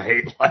education,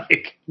 right?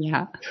 Like,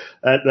 yeah,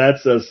 that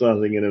says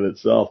something in of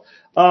itself.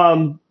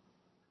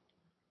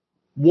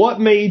 What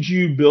made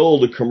you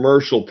build a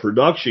commercial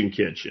production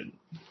kitchen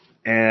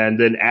and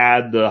then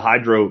add the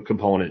hydro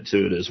component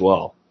to it as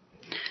well?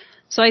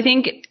 So I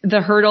think the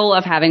hurdle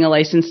of having a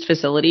licensed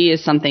facility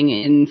is something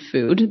in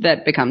food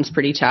that becomes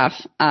pretty tough.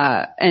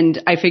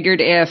 And I figured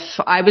if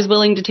I was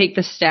willing to take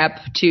the step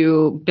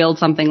to build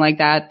something like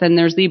that, then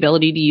there's the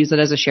ability to use it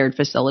as a shared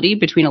facility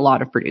between a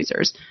lot of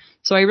producers.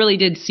 So I really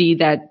did see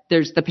that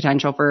there's the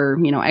potential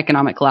for,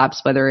 economic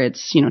collapse, whether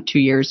it's, 2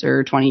 years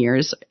or 20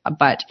 years.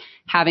 But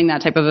having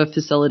that type of a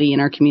facility in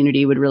our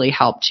community would really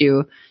help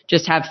to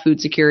just have food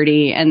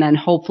security and then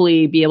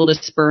hopefully be able to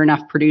spur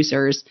enough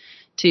producers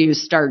to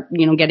start,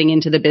 getting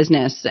into the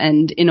business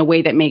and in a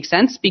way that makes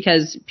sense,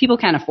 because people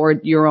can't afford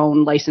your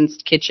own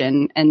licensed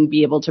kitchen and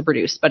be able to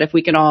produce. But if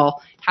we can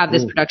all have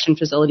this production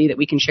facility that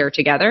we can share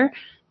together,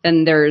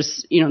 then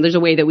there's a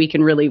way that we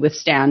can really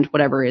withstand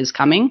whatever is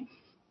coming.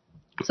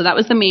 So that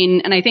was the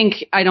main, and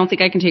I don't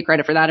think I can take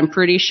credit for that. I'm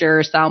pretty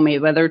sure Sal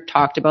Mayweather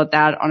talked about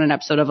that on an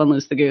episode of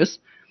Unloose the Goose.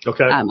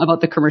 Okay. About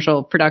the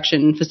commercial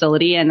production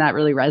facility, and that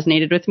really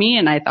resonated with me.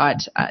 And I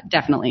thought,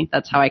 definitely,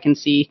 that's how I can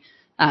see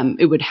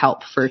it would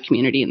help for a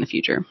community in the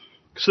future.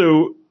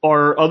 So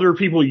are other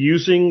people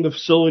using the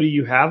facility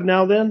you have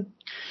now then?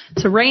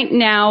 So right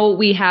now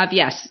we have,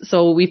 yes.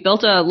 So we've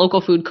built a local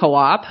food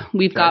co-op.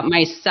 We've got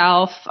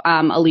myself,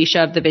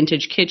 Alicia of the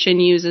Vintage Kitchen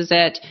uses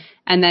it.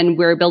 And then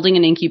we're building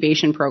an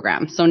incubation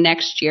program. So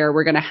next year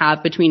we're going to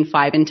have between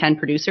 5 and 10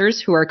 producers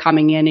who are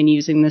coming in and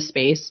using the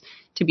space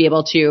to be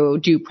able to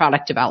do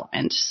product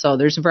development. So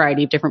there's a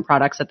variety of different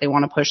products that they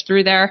want to push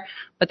through there,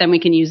 but then we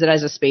can use it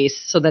as a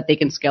space so that they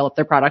can scale up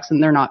their products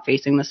and they're not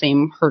facing the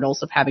same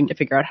hurdles of having to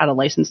figure out how to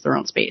license their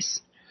own space.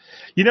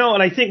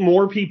 And I think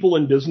more people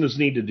in business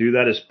need to do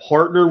that, is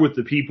partner with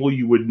the people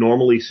you would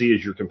normally see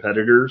as your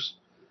competitors,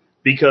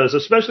 because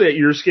especially at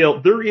your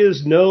scale,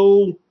 there's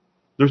no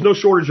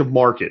shortage of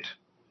market.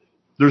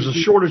 There's a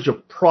shortage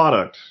of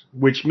product,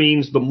 which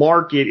means the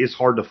market is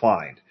hard to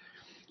find.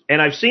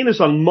 And I've seen this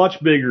on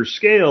much bigger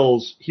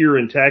scales here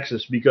in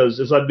Texas, because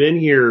as I've been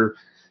here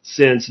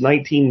since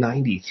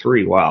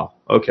 1993. Wow.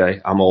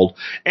 Okay. I'm old.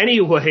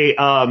 Anyway,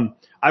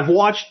 I've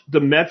watched the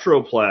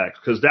Metroplex,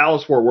 because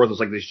Dallas-Fort Worth is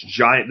like this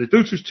giant, the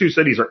two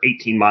cities are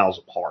 18 miles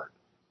apart.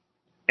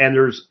 And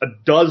there's a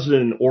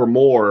dozen or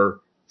more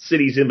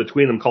cities in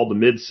between them called the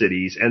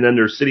mid-cities. And then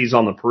there's cities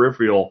on the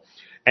peripheral.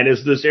 And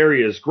as this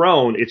area has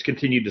grown, it's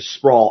continued to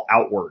sprawl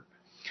outward.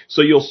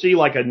 So you'll see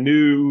like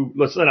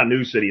let's say not a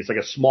new city, it's like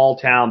a small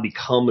town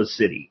become a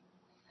city.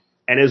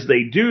 And as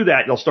they do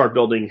that, they'll start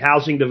building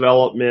housing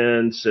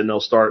developments and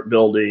they'll start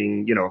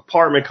building,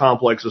 apartment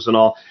complexes and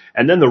all.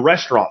 And then the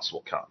restaurants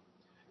will come.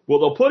 Well,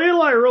 they'll put in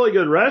like a really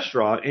good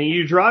restaurant, and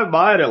you drive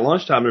by it at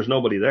lunchtime, there's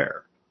nobody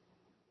there.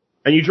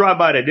 And you drive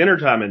by it at dinner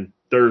time and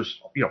there's,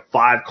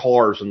 5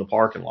 cars in the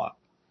parking lot.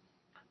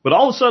 But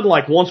all of a sudden,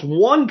 like once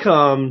one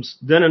comes,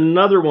 then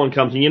another one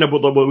comes, and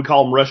what we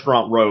call them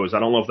restaurant rows. I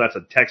don't know if that's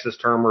a Texas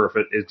term or if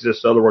it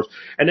exists other words.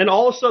 And then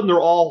all of a sudden,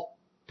 they're all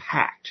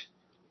packed.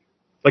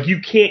 Like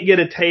you can't get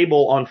a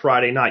table on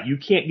Friday night. You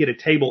can't get a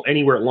table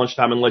anywhere at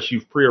lunchtime unless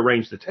you've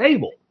prearranged the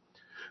table.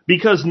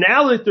 Because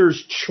now that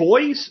there's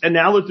choice and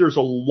now that there's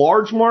a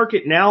large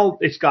market, now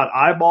it's got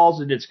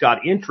eyeballs and it's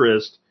got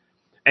interest.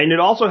 And it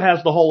also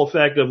has the whole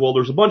effect of, well,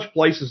 there's a bunch of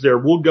places there.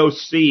 We'll go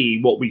see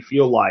what we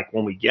feel like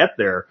when we get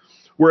there.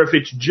 Where if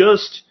it's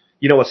just,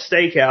 a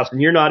steakhouse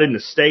and you're not into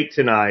steak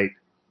tonight,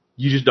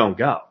 you just don't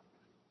go.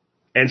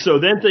 And so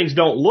then things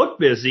don't look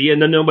busy,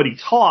 and then nobody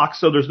talks,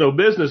 so there's no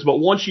business. But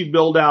once you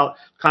build out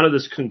kind of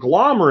this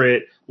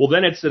conglomerate, well,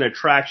 then it's an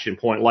attraction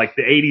point. Like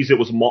the 80s, it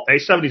was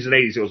 70s and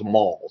 80s, it was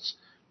malls,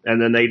 and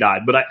then they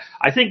died. But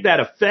I think that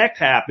effect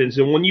happens,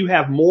 and when you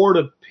have more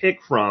to pick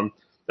from,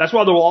 that's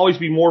why there will always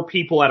be more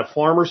people at a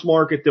farmer's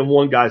market than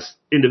one guy's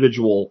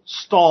individual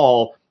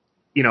stall,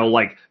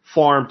 like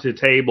farm to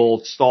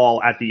table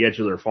stall at the edge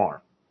of their farm.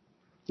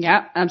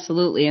 Yeah,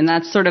 absolutely. And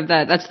that's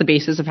that's the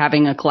basis of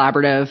having a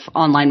collaborative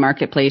online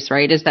marketplace,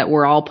 right? Is that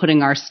we're all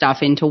putting our stuff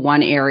into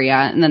one area,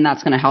 and then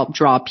that's going to help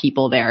draw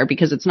people there,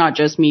 because it's not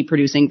just me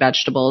producing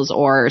vegetables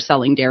or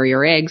selling dairy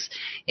or eggs.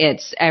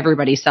 It's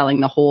everybody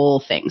selling the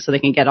whole thing so they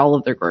can get all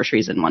of their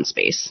groceries in one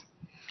space.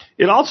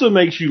 It also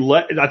makes you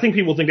I think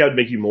people think that would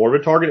make you more of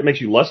a target. It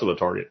makes you less of a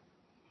target.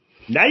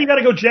 Now you got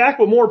to go jack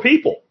with more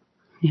people.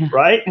 Yeah.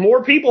 Right?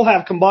 More people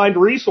have combined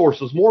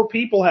resources. More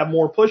people have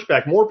more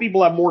pushback. More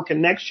people have more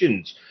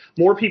connections.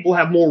 More people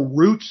have more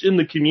roots in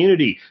the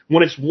community.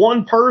 When it's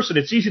one person,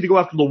 it's easy to go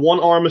after the one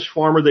Amish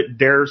farmer that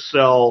dares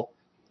sell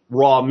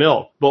raw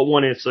milk. But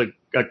when it's a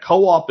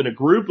co-op and a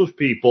group of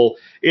people,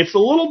 it's a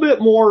little bit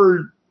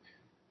more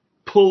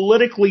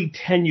politically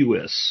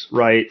tenuous,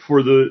 right?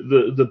 For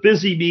the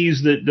busy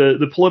bees,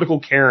 the political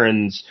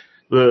Karens,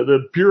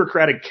 the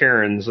bureaucratic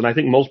Karens, and I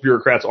think most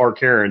bureaucrats are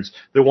Karens,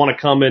 that want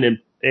to come in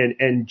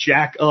and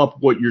jack up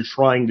what you're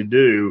trying to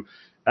do.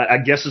 I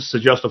guess it's to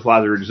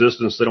justify their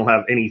existence. They don't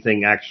have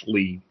anything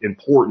actually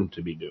important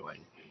to be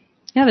doing.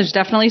 Yeah, there's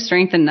definitely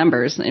strength in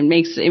numbers. It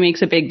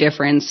makes a big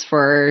difference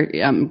for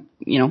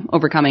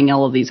overcoming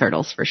all of these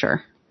hurdles for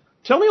sure.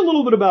 Tell me a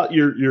little bit about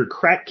your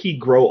crack key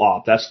grow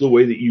op. That's the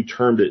way that you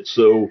termed it.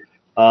 So,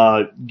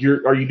 are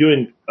you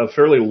doing a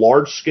fairly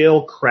large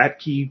scale crack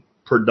key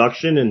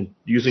production and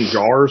using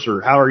jars,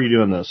 or how are you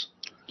doing this?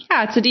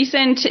 Yeah, it's a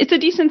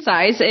decent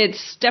size.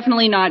 It's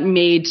definitely not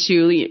made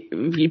to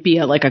be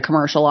a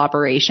commercial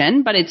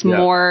operation, but it's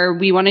more,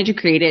 we wanted to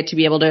create it to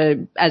be able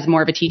to, as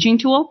more of a teaching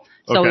tool.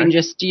 So in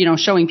just,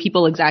 showing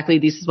people exactly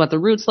this is what the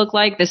roots look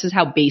like. This is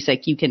how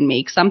basic you can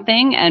make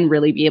something and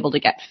really be able to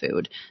get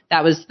food.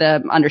 That was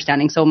the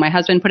understanding. So my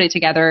husband put it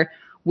together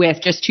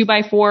with just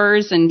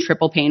 2x4s and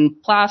triple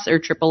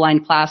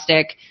lined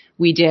plastic.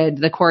 We did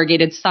the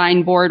corrugated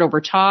signboard over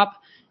top.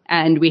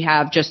 And we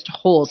have just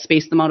holes,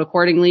 spaced them out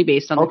accordingly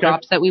based on the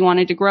crops that we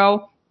wanted to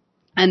grow.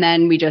 And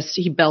then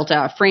he built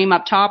a frame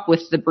up top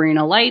with the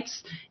Barina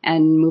lights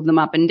and move them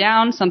up and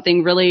down.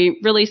 Something really,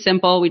 really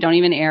simple. We don't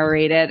even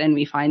aerate it, and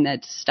we find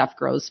that stuff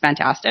grows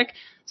fantastic.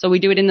 So we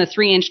do it in the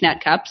 3-inch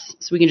net cups.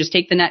 So we can just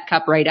take the net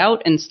cup right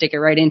out and stick it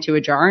right into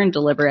a jar and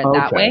deliver it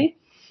that way.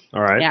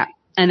 All right. Yeah.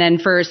 And then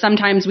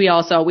sometimes we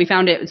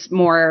found it's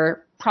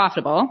more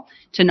profitable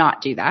to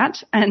not do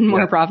that, and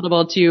more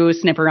profitable to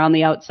snip around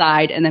the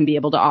outside and then be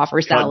able to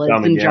offer salads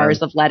and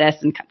jars of lettuce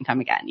and cut and come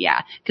again. Yeah.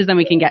 Because then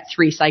we can get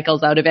 3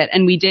 cycles out of it.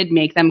 And we did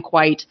make them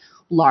quite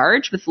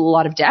large with a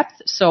lot of depth.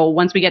 So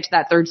once we get to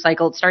that 3rd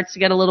cycle, it starts to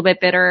get a little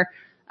bit bitter.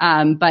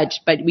 But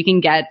we can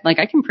get,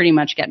 I can pretty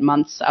much get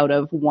months out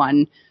of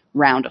one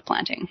round of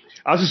planting.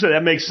 I was just saying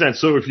that makes sense.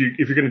 So if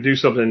you're going to do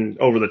something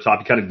over the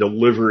top, you kind of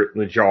deliver it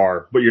in the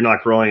jar, but you're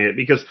not growing it,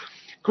 because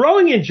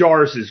growing in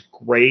jars is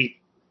great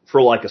for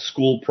a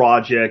school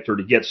project or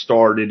to get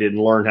started and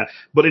learn how,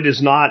 but it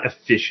is not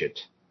efficient.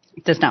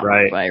 It does not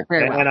work very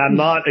well. And I'm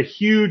not a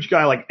huge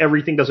guy,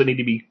 everything doesn't need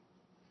to be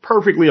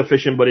perfectly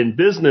efficient, but in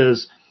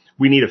business,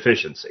 we need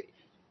efficiency.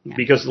 Yeah.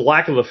 Because the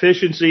lack of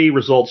efficiency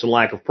results in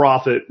lack of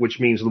profit, which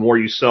means the more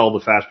you sell,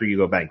 the faster you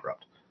go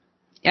bankrupt.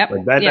 Yep.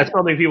 That's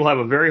something people have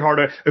a very hard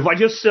time. If I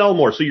just sell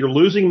more, so you're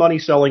losing money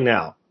selling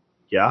now.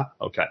 Yeah?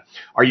 Okay.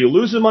 Are you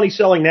losing money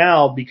selling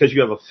now because you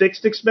have a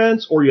fixed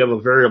expense or you have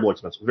a variable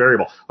expense?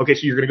 Variable. Okay,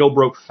 so you're going to go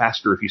broke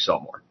faster if you sell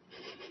more.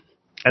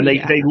 And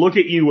they look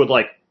at you with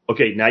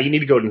okay, now you need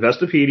to go to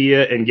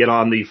Investopedia and get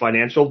on the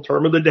financial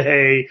term of the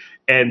day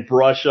and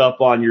brush up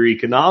on your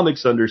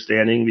economics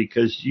understanding,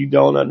 because you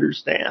don't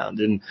understand.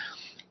 And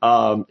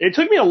it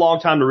took me a long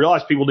time to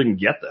realize people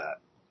didn't get that.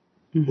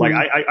 Mm-hmm.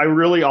 I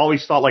really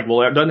always thought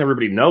doesn't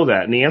everybody know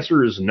that? And the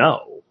answer is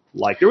no.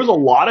 There was a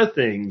lot of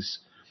things,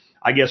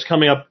 I guess,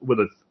 coming up with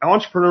an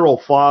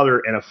entrepreneurial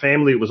father and a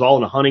family that was all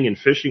into hunting and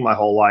fishing my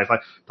whole life. I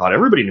thought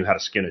everybody knew how to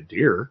skin a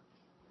deer.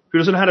 Who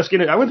doesn't know how to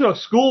skin it? I went to a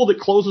school that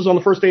closes on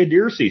the first day of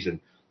deer season.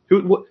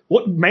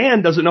 What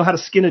man doesn't know how to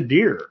skin a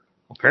deer?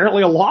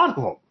 Apparently a lot of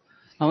them.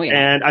 Oh, yeah.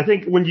 And I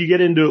think when you get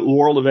into the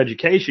world of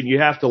education, you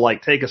have to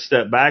take a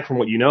step back from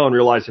what you know and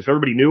realize if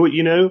everybody knew what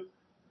you knew,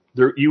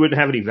 you wouldn't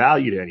have any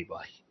value to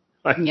anybody.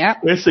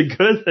 It's a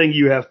good thing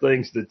you have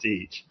things to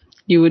teach.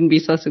 You wouldn't be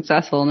so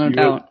successful, no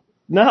doubt.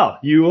 No,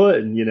 you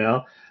wouldn't,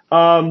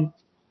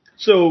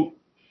 So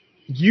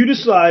you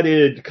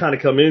decided to kind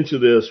of come into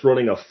this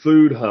running a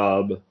food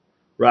hub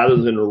rather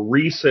than a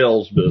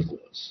resales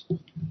business.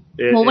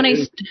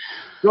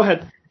 Go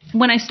ahead.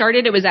 When I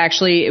started, it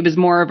was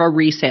more of a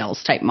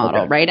resales type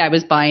model, right? I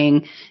was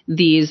buying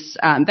these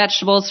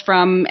vegetables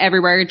from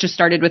everywhere. It just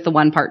started with the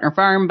one partner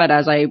farm, but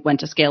as I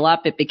went to scale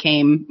up, it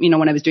became,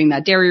 when I was doing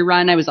that dairy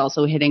run, I was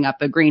also hitting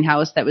up a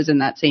greenhouse that was in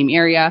that same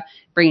area,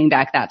 bringing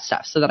back that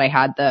stuff so that I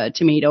had the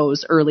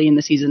tomatoes early in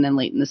the season and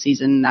late in the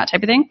season, that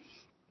type of thing.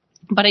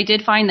 But I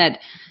did find that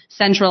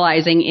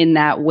centralizing in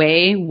that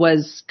way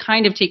was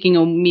kind of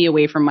taking me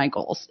away from my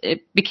goals.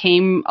 It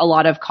became a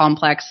lot of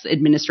complex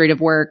administrative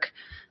work.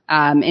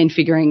 And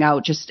figuring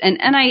out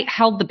and I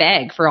held the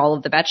bag for all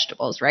of the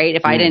vegetables, right?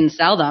 If I didn't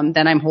sell them,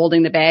 then I'm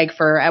holding the bag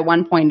for, at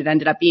one point, it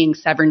ended up being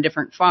 7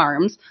 different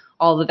farms.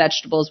 All the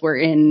vegetables were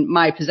in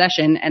my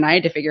possession, and I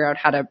had to figure out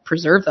how to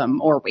preserve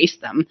them or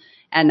waste them.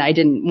 And I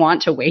didn't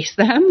want to waste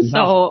them.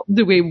 So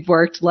we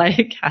worked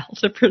like hell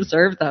to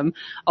preserve them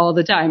all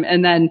the time.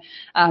 And then,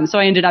 so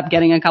I ended up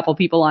getting a couple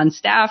people on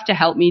staff to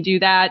help me do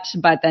that.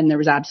 But then there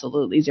was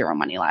absolutely zero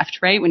money left,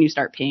 right? When you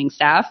start paying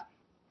staff.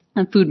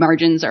 And food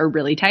margins are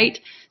really tight.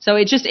 So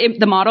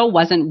the model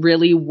wasn't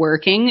really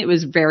working. It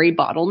was very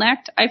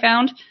bottlenecked, I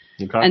found.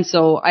 Okay. And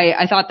so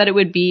I thought that it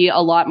would be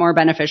a lot more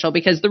beneficial,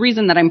 because the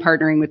reason that I'm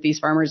partnering with these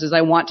farmers is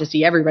I want to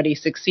see everybody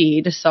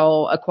succeed.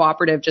 So a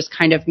cooperative just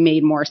kind of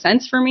made more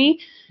sense for me.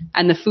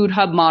 And the food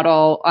hub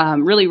model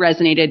really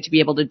resonated to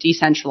be able to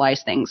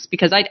decentralize things,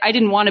 because I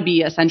didn't want to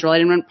be a central. I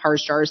didn't want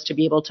Par's Jars to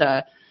be able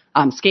to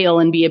scale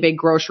and be a big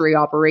grocery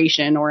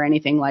operation or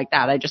anything like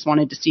that. I just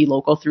wanted to see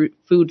local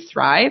food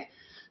thrive.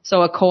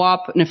 So a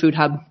co-op and a food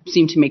hub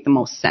seemed to make the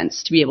most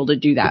sense to be able to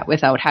do that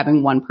without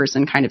having one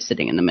person kind of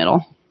sitting in the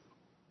middle.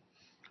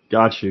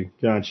 Gotcha.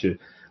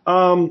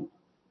 How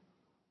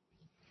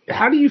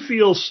do you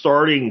feel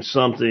starting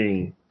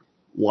something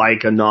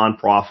like a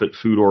nonprofit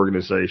food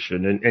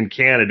organization in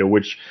Canada,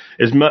 which,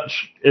 as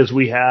much as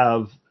we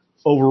have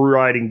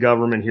overriding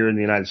government here in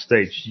the United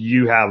States,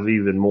 you have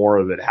even more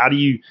of it? How do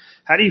you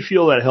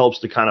feel that helps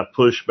to kind of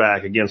push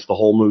back against the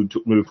whole move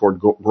toward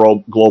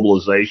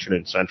globalization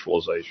and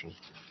centralization?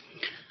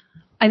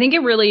 I think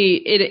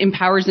it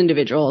empowers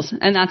individuals.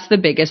 And that's the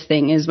biggest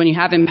thing, is when you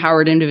have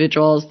empowered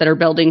individuals that are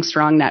building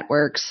strong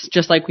networks,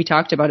 just like we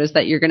talked about, is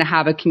that you're going to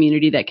have a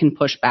community that can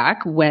push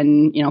back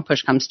when,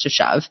 push comes to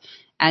shove.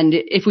 And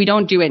if we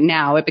don't do it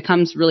now, it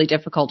becomes really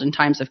difficult in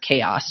times of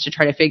chaos to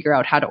try to figure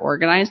out how to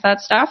organize that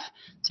stuff.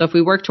 So if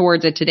we work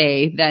towards it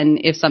today, then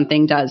if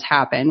something does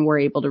happen, we're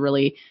able to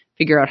really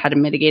figure out how to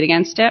mitigate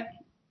against it.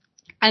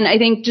 And I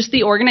think just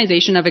the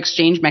organization of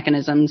exchange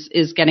mechanisms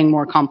is getting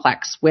more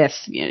complex with,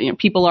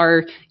 people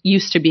are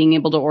used to being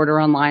able to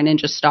order online and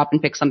just stop and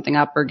pick something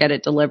up or get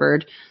it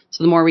delivered.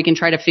 So the more we can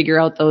try to figure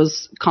out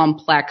those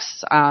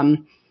complex,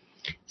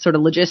 sort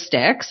of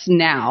logistics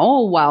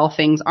now, while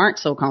things aren't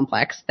so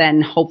complex,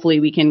 then hopefully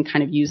we can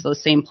kind of use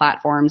those same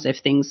platforms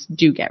if things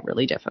do get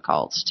really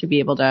difficult, to be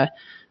able to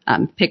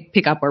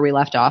pick up where we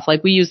left off.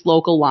 Like, we use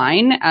Local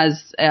Line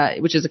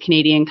which is a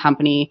Canadian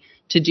company,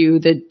 to do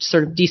the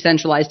sort of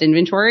decentralized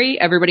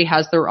inventory. Everybody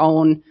has their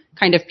own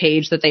kind of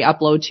page that they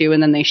upload to,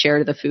 and then they share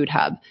to the food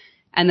hub.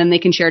 And then they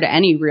can share to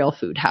any real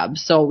food hub.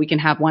 So we can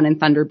have one in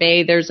Thunder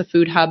Bay. There's a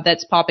food hub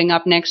that's popping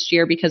up next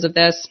year because of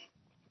this.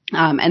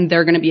 And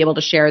they're going to be able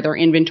to share their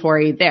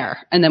inventory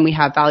there. And then we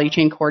have value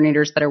chain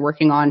coordinators that are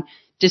working on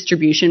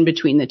distribution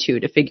between the two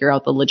to figure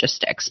out the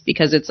logistics,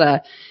 because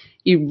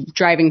you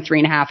driving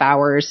 3.5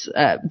 hours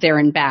there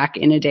and back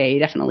in a day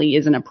definitely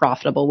isn't a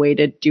profitable way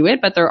to do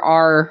it. But there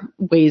are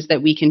ways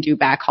that we can do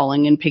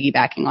backhauling and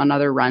piggybacking on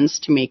other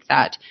runs to make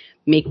that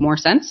make more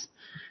sense.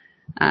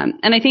 And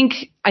I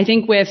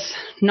think with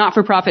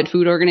not-for-profit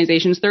food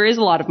organizations, there is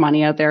a lot of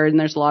money out there, and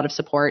there's a lot of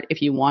support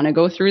if you want to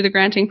go through the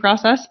granting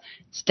process.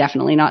 It's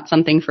definitely not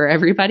something for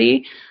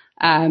everybody.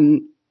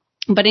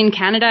 But in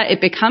Canada, it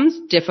becomes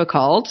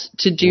difficult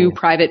to do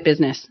private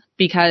business,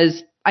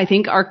 because I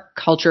think our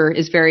culture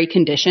is very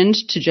conditioned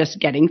to just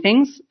getting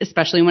things,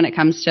 especially when it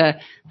comes to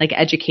like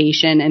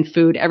education and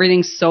food.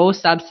 Everything's so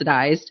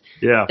subsidized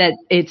that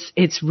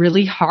it's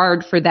really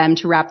hard for them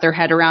to wrap their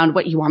head around,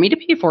 what, you want me to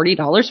pay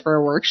 $40 for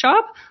a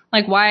workshop?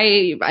 Like,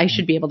 why? I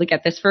should be able to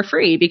get this for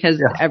free,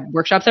 because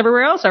workshops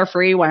everywhere else are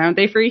free. Why aren't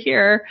they free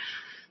here?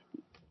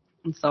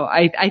 And so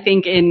I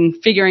think in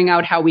figuring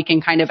out how we can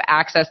kind of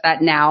access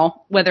that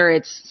now, whether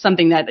it's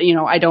something that,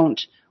 I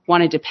don't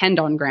want to depend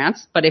on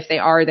grants, but if they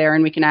are there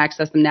and we can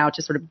access them now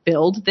to sort of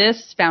build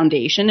this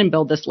foundation and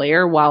build this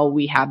layer while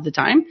we have the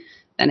time,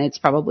 then it's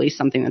probably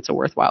something that's a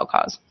worthwhile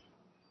cause.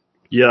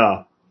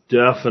 Yeah,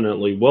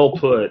 definitely. Well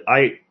put.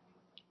 I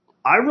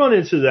run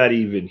into that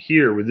even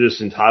here with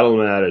this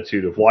entitlement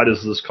attitude of, why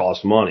does this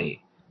cost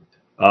money?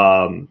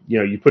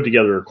 You put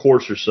together a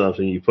course or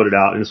something, you put it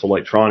out and it's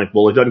electronic.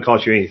 Well, it doesn't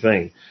cost you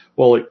anything.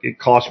 Well, it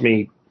cost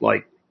me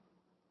like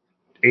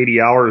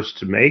 80 hours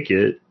to make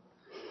it.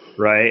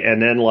 Right.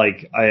 And then,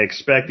 I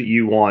expect that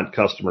you want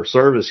customer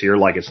service here.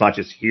 It's not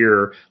just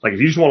here. If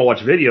you just want to watch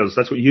videos,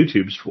 that's what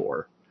YouTube's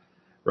for.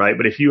 Right.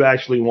 But if you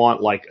actually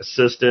want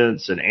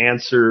assistance and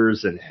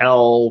answers and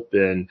help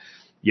and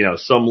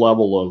some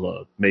level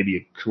of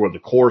maybe the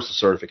course, a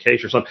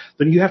certification or something,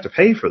 then you have to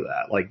pay for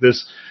that. Like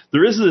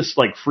there is this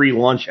like free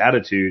lunch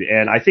attitude.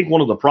 And I think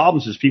one of the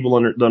problems is people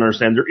don't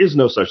understand there is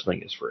no such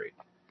thing as free.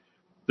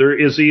 There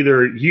is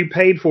either you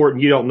paid for it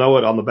and you don't know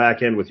it on the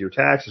back end with your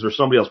taxes, or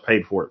somebody else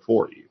paid for it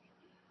for you,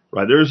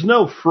 right? There's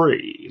no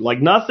free,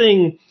 like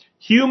nothing.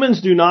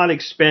 Humans do not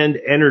expend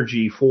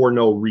energy for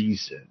no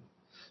reason.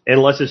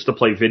 Unless it's to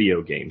play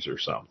video games or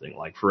something,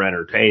 like for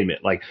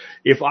entertainment. Like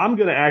if I'm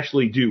going to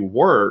actually do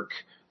work,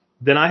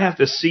 then I have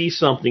to see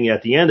something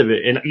at the end of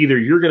it. And either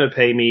you're going to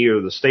pay me or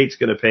the state's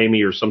going to pay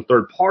me or some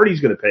third party's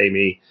going to pay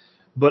me.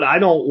 But I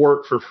don't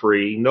work for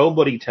free.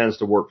 Nobody tends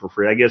to work for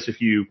free. I guess if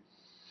you're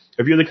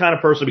the kind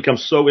of person who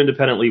becomes so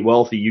independently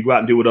wealthy, you go out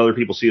and do what other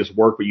people see as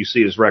work, but you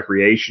see as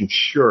recreation,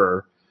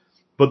 sure.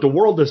 But the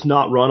world does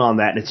not run on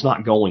that, and it's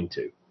not going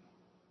to.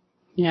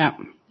 Yeah.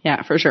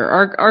 Yeah, for sure.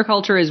 Our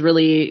culture is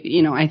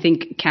really, I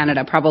think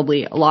Canada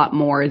probably a lot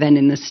more than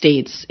in the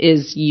States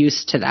is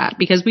used to that,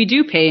 because we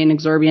do pay an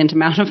exorbitant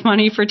amount of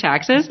money for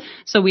taxes.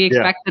 So we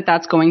expect that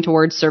that's going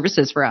towards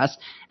services for us.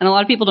 And a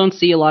lot of people don't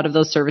see a lot of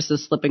those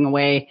services slipping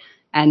away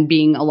and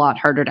being a lot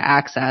harder to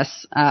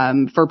access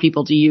for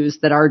people to use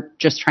that are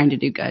just trying to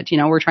do good.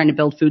 We're trying to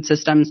build food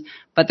systems,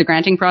 but the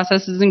granting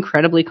process is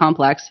incredibly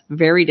complex,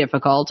 very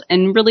difficult,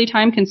 and really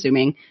time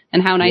consuming.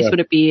 And how nice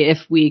would it be if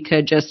we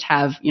could just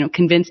have,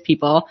 convince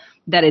people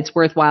that it's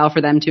worthwhile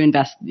for them to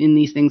invest in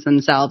these things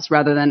themselves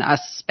rather than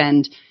us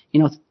spend,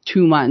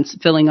 2 months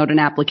filling out an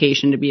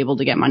application to be able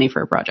to get money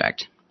for a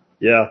project.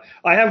 Yeah.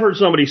 I have heard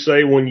somebody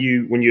say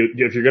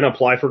if you're going to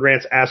apply for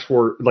grants, ask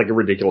for like a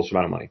ridiculous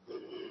amount of money.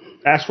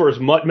 Ask for as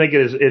much, make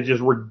it as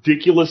just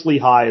ridiculously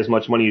high as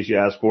much money as you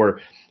ask for,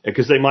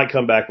 because they might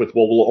come back with,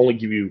 well, we'll only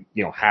give you,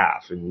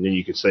 half, and then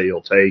you could say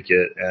you'll take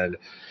it. And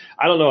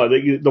I don't know.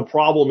 The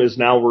problem is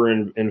now we're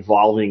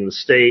involving the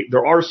state.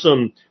 There are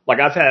some, like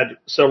I've had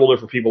several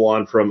different people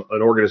on from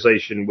an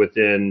organization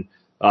within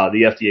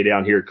the FDA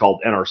down here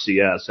called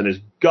NRCS, and as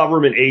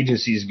government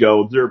agencies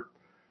go, they're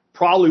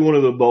probably one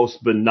of the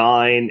most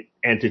benign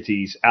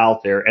entities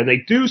out there, and they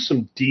do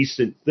some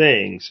decent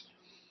things.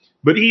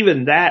 But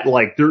even that,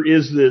 like, there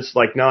is this,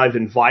 like, now I've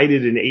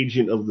invited an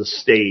agent of the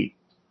state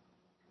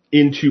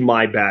into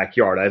my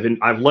backyard.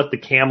 I've let the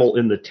camel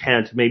in the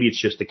tent. Maybe it's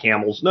just the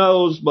camel's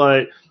nose,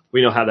 but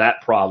we know how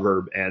that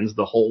proverb ends.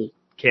 The whole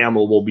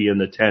camel will be in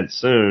the tent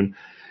soon.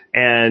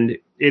 And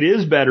it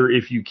is better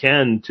if you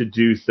can to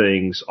do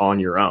things on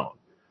your own.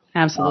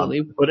 Absolutely.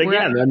 But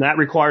again, then that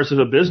requires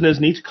that a business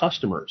needs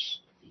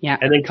customers. Yeah.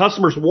 And then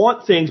customers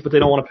want things, but they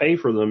don't want to pay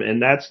for them.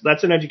 And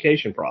that's an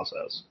education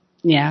process.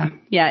 Yeah,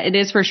 it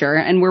is for sure.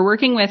 And we're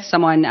working with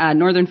someone,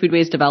 Northern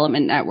Foodways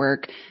Development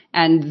Network,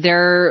 and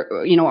their,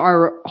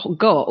 our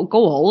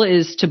goal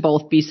is to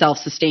both be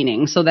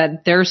self-sustaining so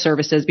that their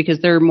services,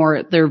 because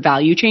their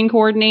value chain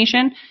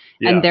coordination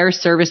and their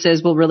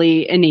services will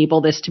really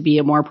enable this to be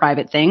a more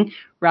private thing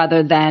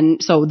rather than,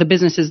 so the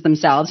businesses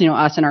themselves,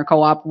 us and our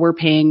co-op, we're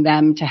paying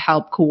them to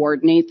help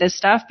coordinate this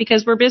stuff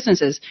because we're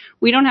businesses.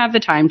 We don't have the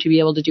time to be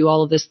able to do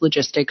all of this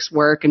logistics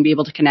work and be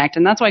able to connect.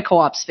 And that's why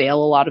co-ops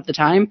fail a lot of the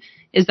time,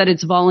 is that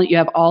it's you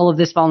have all of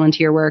this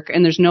volunteer work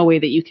and there's no way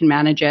that you can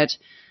manage it.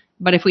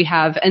 But if we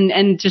have,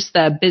 and just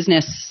the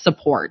business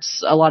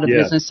supports, a lot of the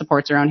business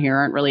supports around here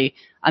aren't really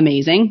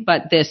amazing,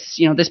 but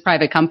this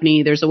private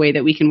company, there's a way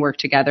that we can work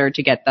together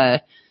to get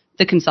the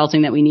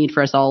consulting that we need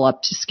for us all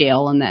up to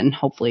scale and then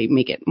hopefully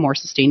make it more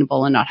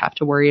sustainable and not have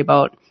to worry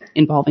about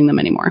involving them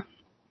anymore.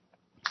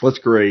 That's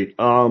great.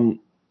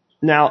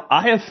 Now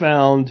I have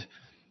found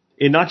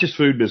in not just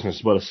food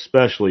business, but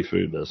especially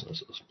food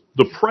businesses,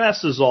 the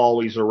press is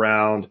always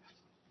around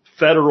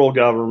federal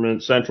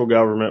government, central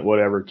government,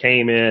 whatever,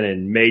 came in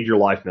and made your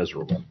life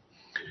miserable.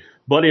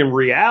 But in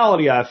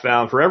reality, I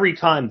found for every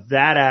time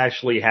that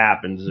actually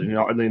happens, in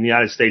the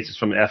United States, it's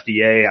from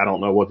FDA. I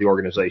don't know what the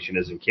organization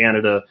is in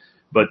Canada,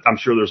 but I'm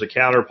sure there's a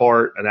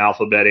counterpart, an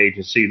alphabet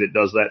agency that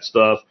does that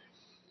stuff.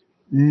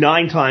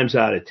 9 times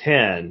out of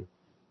 10,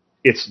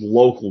 it's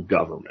local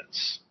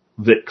governments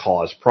that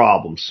cause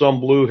problems.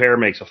 Some blue hair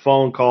makes a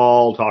phone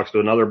call, talks to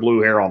another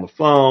blue hair on the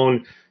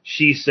phone.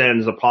 She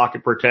sends a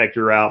pocket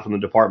protector out from the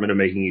Department of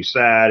Making You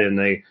Sad, and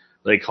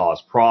they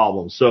cause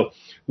problems. So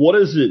what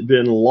has it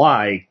been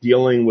like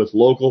dealing with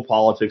local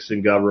politics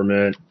and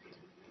government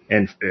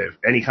and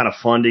any kind of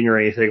funding or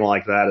anything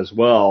like that as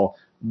well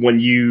when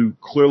you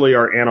clearly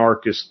are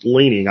anarchist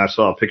leaning? I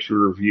saw a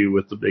picture of you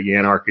with the big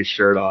anarchist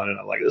shirt on, and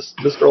I'm like,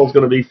 this girl's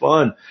going to be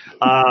fun.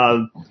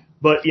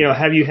 But,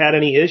 have you had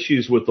any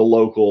issues with the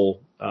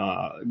local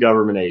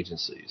government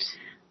agencies?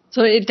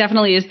 So it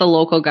definitely is the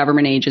local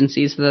government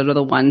agencies that are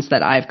the ones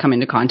that I've come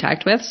into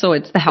contact with. So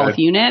it's the health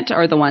unit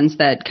are the ones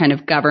that kind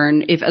of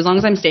govern. As long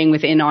as I'm staying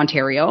within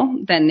Ontario,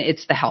 then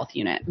it's the health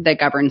unit that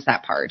governs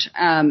that part.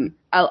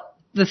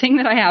 The thing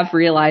that I have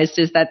realized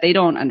is that they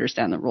don't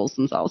understand the rules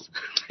themselves.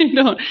 They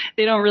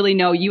don't really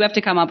know. You have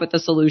to come up with a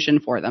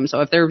solution for them. So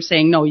if they're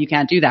saying, no, you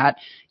can't do that,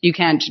 you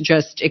can't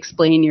just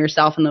explain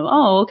yourself and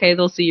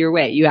they'll see your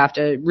way. You have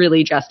to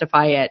really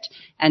justify it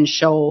and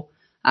show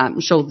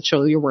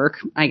show your work,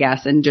 I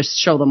guess, and just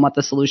show them what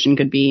the solution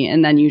could be.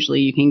 And then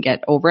usually you can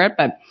get over it.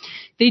 But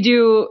they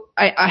do,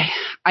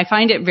 I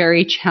find it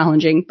very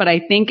challenging. But I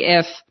think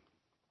if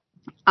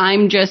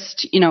I'm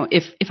just,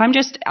 if I'm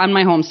just on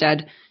my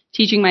homestead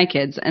teaching my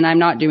kids and I'm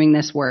not doing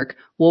this work,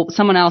 well,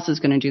 someone else is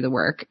going to do the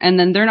work. And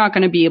then they're not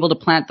going to be able to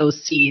plant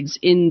those seeds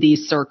in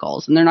these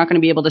circles. And they're not going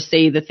to be able to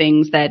say the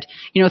things that,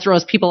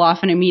 throws people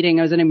off in a meeting.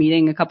 I was in a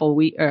meeting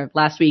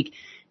last week.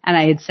 And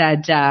I had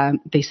said,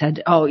 they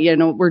said,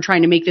 we're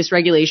trying to make this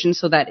regulation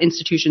so that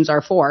institutions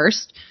are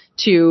forced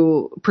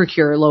to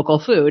procure local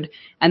food.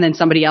 And then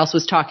somebody else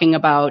was talking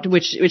about,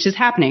 which is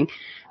happening.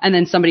 And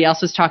then somebody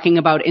else was talking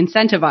about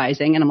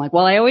incentivizing. And I'm like,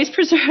 well, I always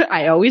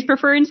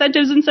prefer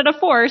incentives instead of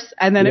force.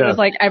 And then it was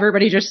like,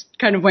 everybody just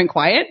kind of went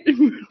quiet,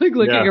 like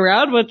looking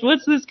around.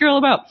 What's this girl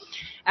about?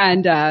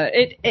 And,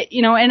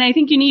 and I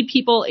think you need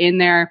people in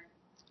there.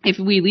 If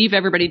we leave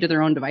everybody to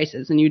their own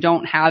devices and you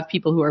don't have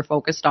people who are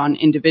focused on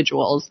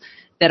individuals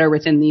that are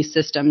within these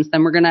systems,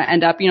 then we're going to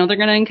end up, they're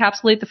going to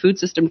encapsulate the food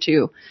system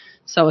too.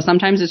 So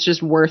sometimes it's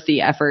just worth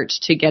the effort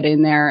to get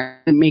in there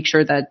and make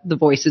sure that the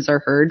voices are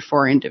heard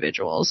for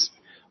individuals.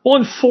 Well,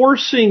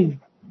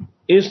 enforcing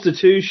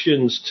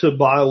institutions to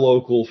buy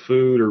local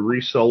food or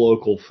resell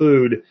local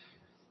food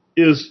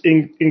is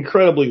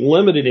incredibly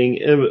limiting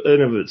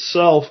in of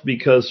itself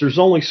because there's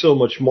only so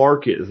much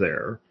market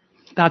there.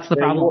 That's the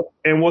problem.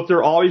 And what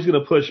they're always going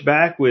to push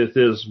back with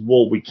is,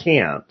 well, we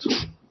can't.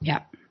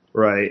 Yeah.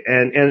 Right.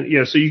 And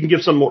so you can give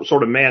some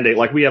sort of mandate.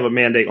 Like we have a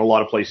mandate in a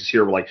lot of places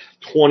here where like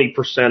 20%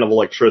 of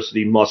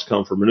electricity must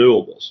come from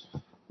renewables.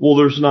 Well,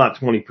 there's not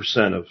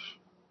 20% of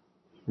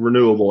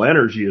renewable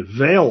energy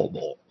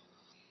available.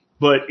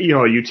 But,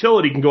 a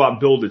utility can go out and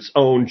build its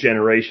own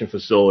generation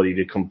facility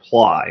to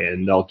comply,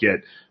 and they'll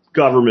get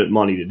government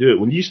money to do it.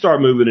 When you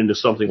start moving into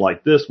something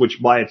like this, which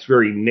by its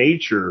very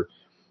nature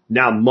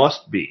now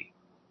must be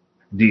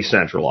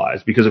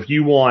decentralized, because if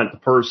you want the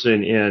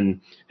person in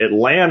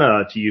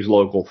Atlanta to use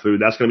local food,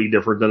 that's going to be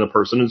different than the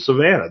person in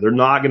Savannah. They're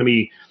not going to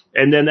be,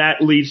 and then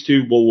that leads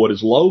to, well, what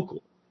is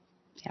local?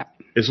 Yeah.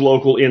 Is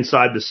local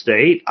inside the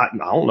state? I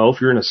don't know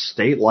if you're in a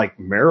state like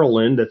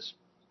Maryland that's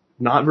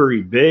not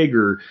very big,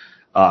 or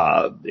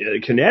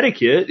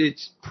Connecticut,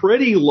 it's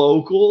pretty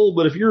local,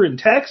 but if you're in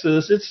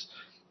Texas, it's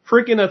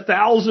freaking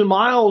 1,000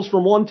 miles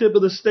from one tip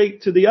of the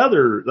state to the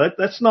other.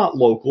 That's not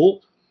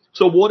local.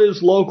 So what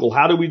is local?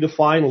 How do we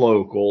define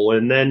local?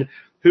 And then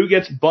who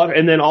gets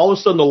and then all of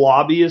a sudden the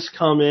lobbyists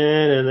come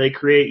in and they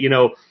create,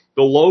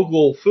 the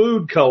local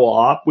food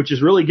co-op, which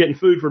is really getting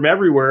food from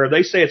everywhere.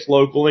 They say it's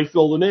local. They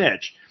fill the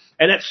niche.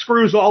 And that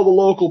screws all the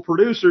local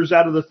producers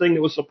out of the thing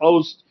that was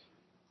supposed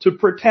to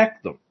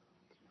protect them.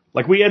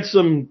 Like we had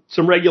some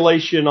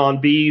regulation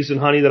on bees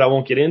and honey that I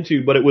won't get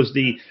into, but it was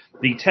the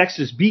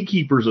Texas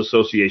Beekeepers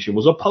Association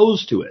was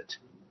opposed to it.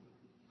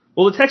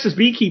 Well, the Texas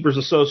Beekeepers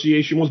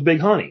Association was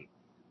big honey.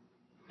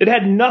 It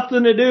had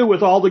nothing to do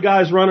with all the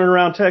guys running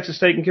around Texas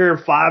taking care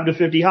of 5 to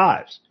 50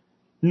 hives.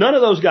 None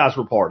of those guys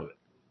were part of it.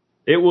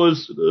 It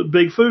was a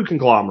big food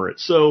conglomerate.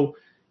 So,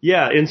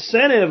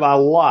 incentive I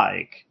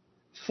like.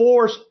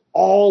 Force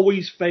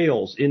always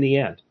fails in the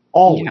end.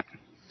 Always. Yeah.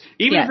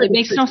 Even if it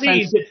makes no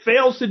sense. It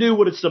fails to do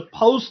what it's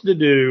supposed to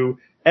do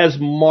as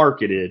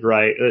marketed,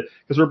 right?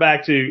 Because we're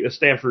back to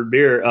Stanford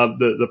Beer.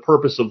 The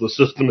purpose of the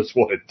system is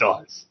what it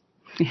does,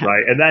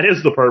 right? And that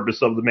is the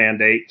purpose of the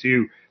mandate,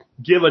 to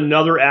give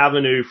another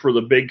avenue for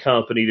the big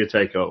company to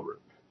take over.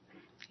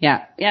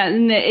 Yeah.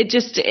 And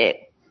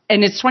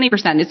and it's 20%.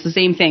 It's the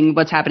same thing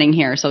what's happening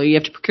here. So you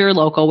have to procure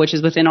local, which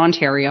is within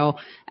Ontario,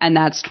 and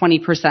that's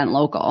 20%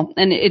 local.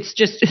 And it's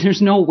just,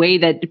 there's no way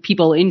that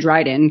people in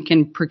Dryden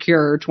can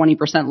procure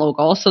 20%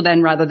 local. So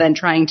then rather than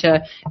trying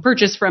to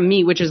purchase from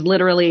me, which is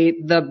literally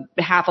the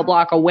half a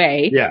block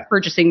away,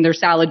 purchasing their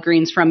salad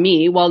greens from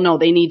me, well, no,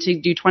 they need to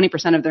do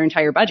 20% of their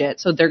entire budget.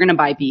 So they're going to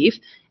buy beef,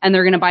 and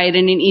they're going to buy it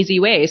in an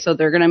easy way. So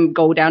they're going to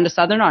go down to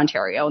Southern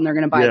Ontario and they're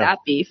going to buy that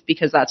beef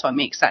because that's what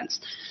makes sense.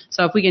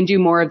 So if we can do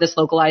more of this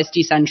localized,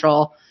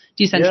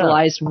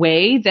 decentralized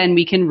way, then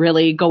we can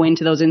really go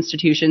into those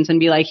institutions and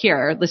be like,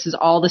 here, this is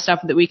all the stuff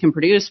that we can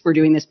produce. We're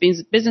doing this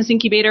business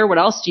incubator. What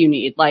else do you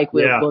need? Like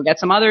we'll get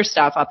some other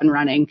stuff up and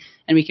running,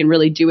 and we can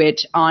really do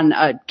it on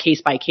a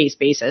case by case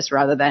basis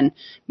rather than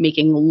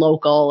making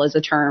local as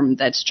a term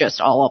that's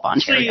just all up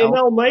Ontario. See, and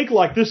they'll make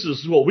like this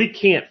is, well, we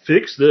can't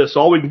fix this.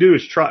 All we can do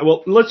is try.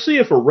 Well, let's see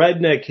if a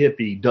redneck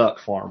hippie duck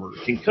farmer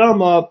can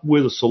come up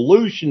with a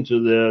solution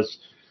to this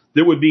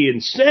that would be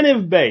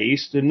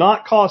incentive-based and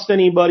not cost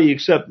anybody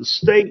except the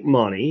state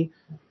money,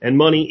 and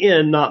money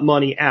in, not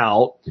money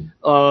out,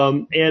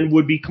 and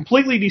would be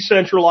completely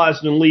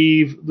decentralized and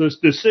leave the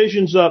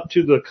decisions up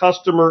to the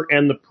customer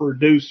and the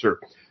producer.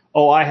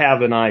 Oh, I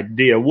have an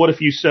idea. What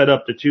if you set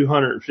up to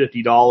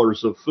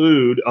 $250 of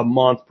food a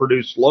month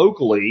produced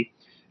locally,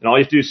 and all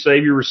you have to do is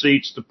save your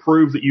receipts to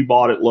prove that you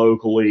bought it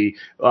locally,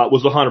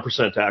 was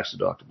 100% tax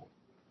deductible?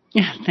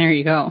 Yeah, there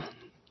you go.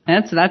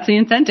 That's the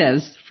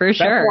incentives for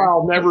sure. That's why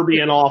I'll never be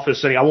in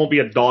office. I won't be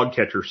a dog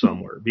catcher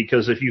somewhere,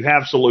 because if you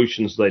have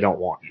solutions, they don't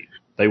want you.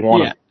 They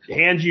want to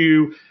hand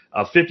you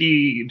a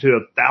 50 to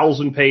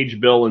 1,000 page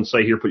bill and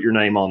say, here, put your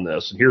name on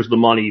this, and here's the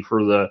money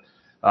for the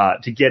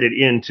to get it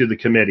into the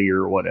committee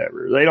or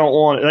whatever. They don't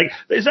want it. Like,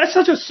 that's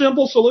such a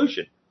simple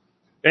solution.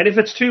 And if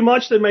it's too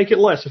much, then make it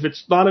less. If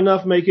it's not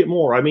enough, make it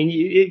more. I mean,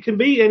 it can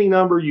be any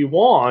number you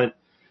want.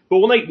 But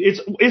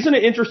isn't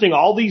it interesting?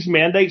 All these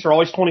mandates are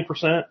always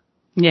 20%.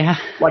 Yeah.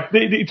 Like,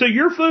 so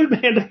your food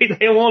mandate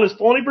they want is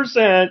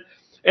 20%,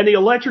 and the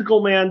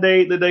electrical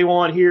mandate that they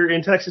want here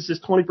in Texas is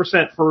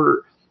 20%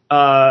 for,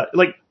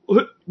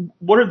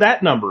 where did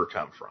that number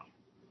come from?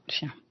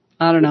 Yeah.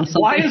 I don't know.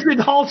 Why is it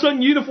all of a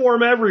sudden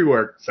uniform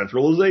everywhere?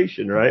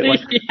 Centralization, right? Like,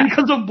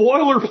 because of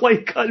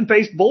boilerplate cut and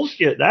paste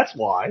bullshit. That's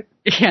why.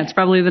 Yeah, it's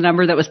probably the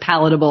number that was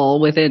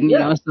palatable within,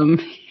 some.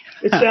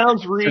 It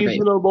sounds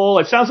reasonable.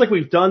 It sounds like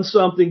we've done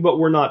something, but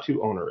we're not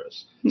too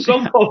onerous.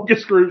 Some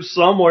focus group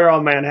somewhere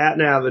on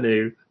Manhattan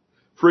Avenue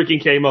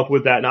freaking came up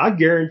with that, and I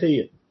guarantee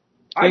it.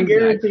 I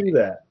guarantee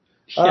that.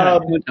 Yeah,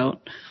 don't.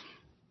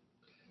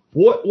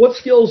 What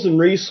skills and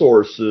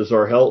resources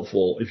are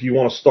helpful if you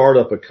want to start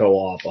up a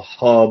co-op, a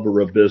hub,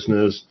 or a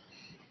business?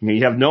 I mean,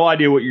 you have no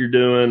idea what you're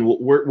doing.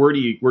 Where do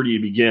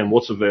you begin?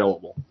 What's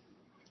available?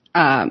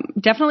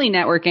 Definitely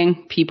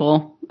networking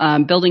people,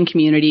 building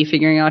community,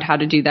 figuring out how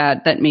to do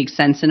that makes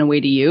sense in a way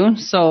to you.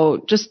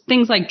 So just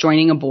things like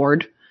joining a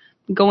board.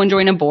 Go and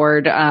join a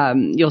board.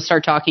 You'll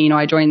start talking.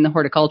 I joined the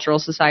Horticultural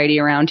Society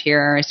around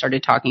here. I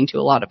started talking to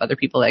a lot of other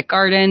people that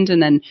gardened, and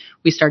then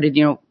we started,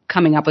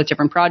 coming up with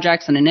different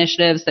projects and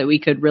initiatives that we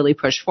could really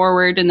push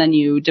forward. And then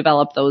you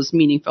develop those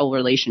meaningful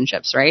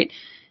relationships, right?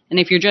 And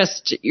if you're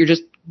just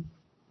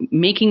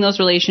making those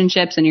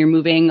relationships and you're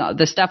moving,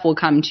 the stuff will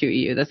come to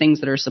you, the things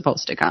that are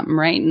supposed to come,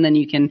 right? And then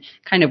you can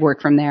kind of work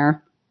from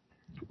there.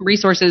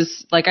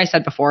 Resources, like I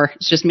said before,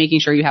 it's just making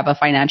sure you have a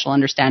financial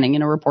understanding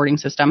and a reporting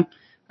system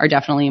are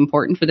definitely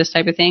important for this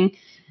type of thing.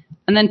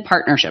 And then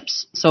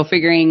partnerships. So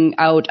figuring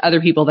out other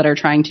people that are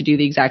trying to do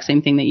the exact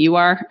same thing that you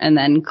are, and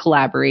then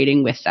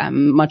collaborating with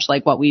them, much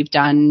like what we've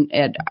done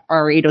at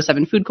our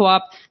 807 Food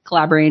Co-op,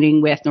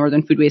 collaborating with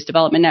Northern Food Waste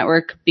Development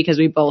Network, because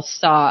we both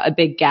saw a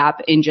big gap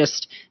in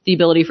just the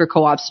ability for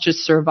co-ops to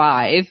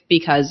survive,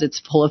 because it's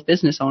full of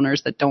business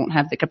owners that don't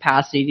have the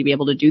capacity to be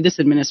able to do this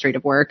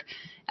administrative work.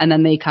 And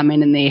then they come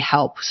in and they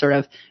help sort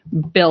of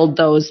build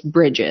those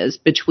bridges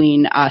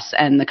between us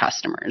and the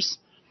customers.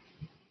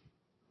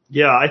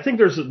 Yeah, I think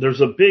there's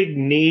a big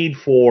need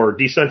for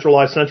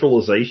decentralized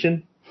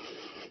centralization.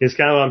 Is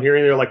kind of what I'm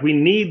hearing there. Like, we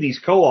need these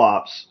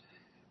co-ops,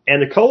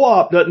 and the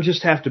co-op doesn't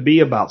just have to be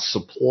about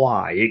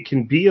supply. It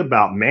can be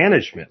about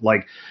management.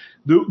 Like,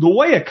 the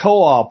way a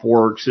co-op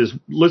works is,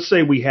 let's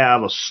say we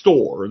have a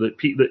store that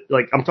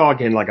like, I'm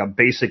talking like a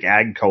basic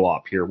ag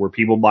co-op here, where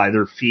people buy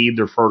their feed,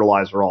 their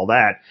fertilizer, all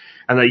that,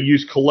 and they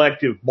use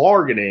collective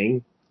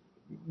bargaining,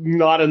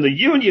 not in the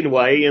union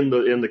way, in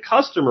the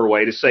customer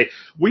way, to say,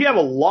 we have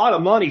a lot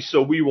of money,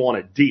 so we want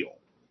a deal.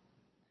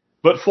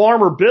 But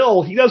Farmer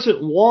Bill, he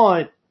doesn't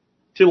want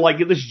to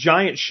get this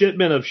giant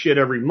shipment of shit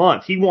every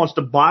month. He wants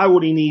to buy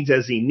what he needs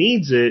as he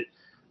needs it.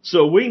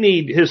 So we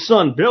need his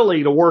son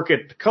Billy to work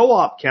at the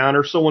co-op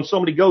counter, so when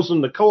somebody goes in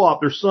the co-op,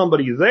 there's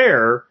somebody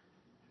there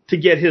to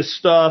get his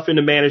stuff and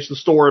to manage the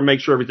store and make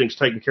sure everything's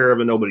taken care of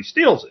and nobody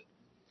steals it.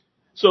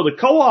 So the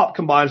co-op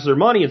combines their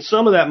money, and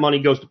some of that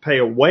money goes to pay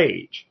a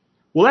wage.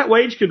 Well, that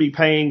wage could be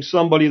paying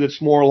somebody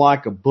that's more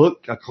like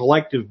a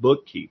collective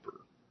bookkeeper.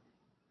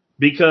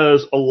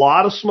 Because a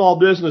lot of small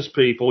business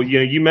people,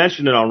 you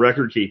mentioned it on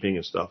record keeping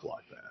and stuff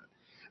like that.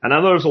 And I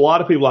know there's a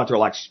lot of people out there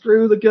like,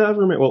 screw the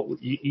government. Well,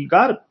 you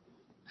got to.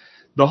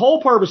 The whole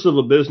purpose of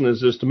a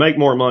business is to make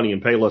more money and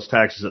pay less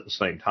taxes at the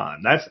same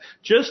time. That's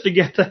just to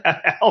get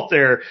that out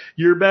there.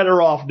 You're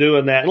better off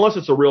doing that, unless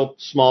it's a real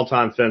small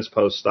time fence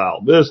post style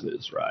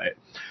business, right?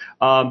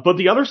 But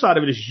the other side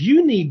of it is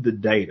you need the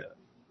data.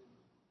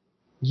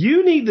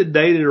 You need the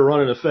data to run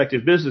an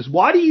effective business.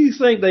 Why do you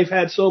think they've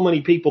had so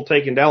many people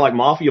taken down, like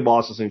mafia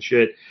bosses and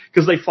shit?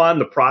 Because they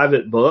find the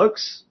private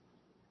books?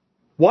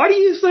 Why do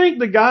you think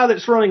the guy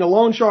that's running a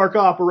loan shark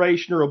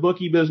operation or a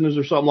bookie business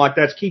or something like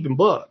that's keeping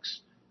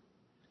books?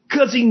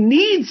 Because he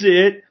needs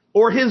it,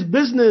 or his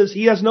business,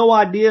 he has no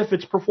idea if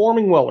it's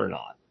performing well or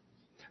not.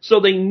 So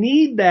they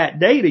need that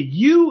data.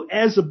 You,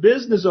 as a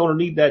business owner,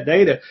 need that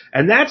data.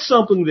 And that's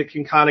something that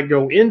can kind of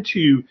go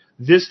into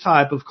this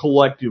type of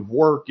collective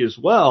work as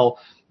well,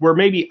 where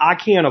maybe I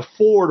can't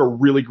afford a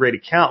really great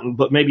accountant,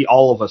 but maybe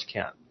all of us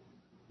can.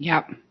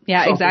 Yeah, Something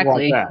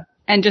exactly. like that.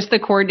 And just the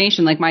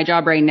coordination, like my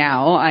job right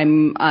now,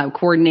 I'm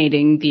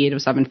coordinating the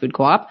 807 Food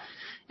Co-op.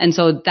 And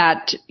so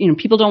that,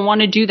 people don't want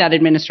to do that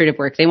administrative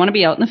work. They want to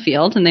be out in the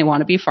field and they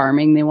want to be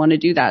farming. They want to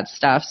do that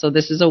stuff. So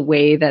this is a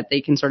way that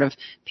they can sort of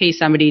pay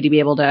somebody to be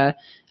able to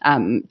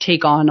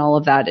take on all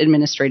of that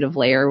administrative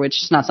layer,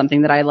 which is not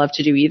something that I love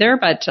to do either.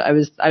 But I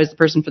was the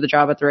person for the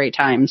job at the right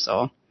time.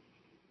 So.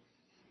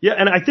 Yeah,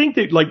 and I think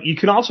that you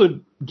can also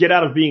get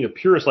out of being a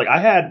purist. Like,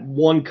 I had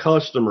one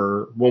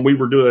customer when we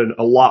were doing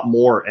a lot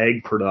more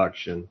egg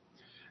production.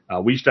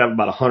 We used to have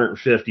about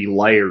 150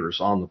 layers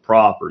on the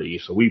property,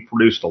 so we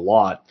produced a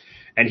lot.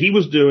 And he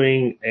was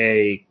doing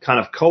a kind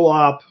of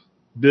co-op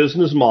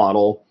business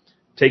model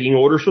taking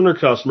orders from their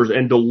customers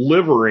and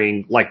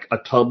delivering like a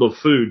tub of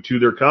food to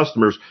their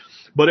customers.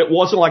 But it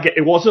wasn't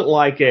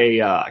like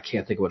I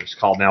can't think of what it's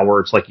called now, where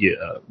it's like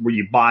where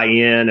you buy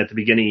in at the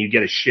beginning, you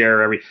get a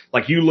share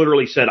like you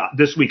literally said,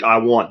 this week I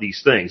want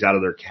these things out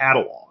of their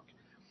catalog.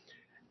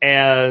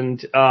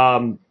 And,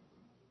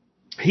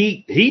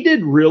 he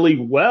did really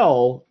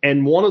well.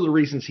 And one of the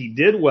reasons he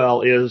did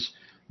well is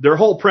their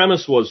whole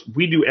premise was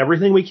we do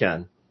everything we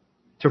can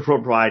to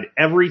provide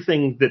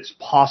everything that's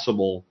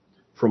possible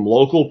from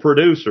local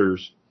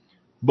producers,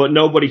 but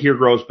nobody here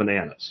grows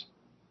bananas.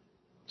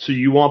 So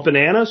you want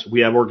bananas?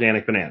 We have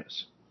organic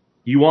bananas.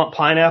 You want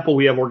pineapple?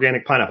 We have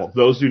organic pineapple.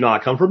 Those do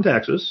not come from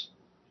Texas.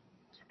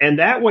 And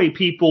that way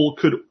people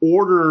could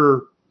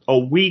order a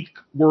week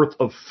worth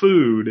of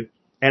food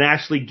and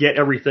actually get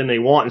everything they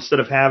want instead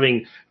of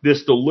having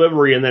this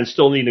delivery and then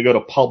still need to go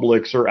to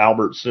Publix or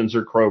Albertsons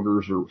or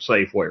Kroger's or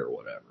Safeway or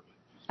whatever.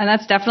 And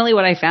that's definitely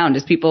what I found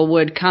is people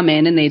would come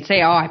in and they'd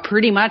say, oh, I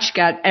pretty much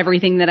got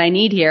everything that I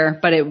need here.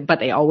 But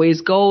they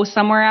always go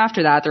somewhere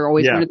after that. They're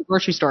always going to the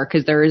grocery store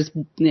because there's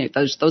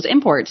those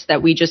imports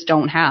that we just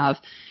don't have.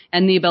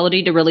 And the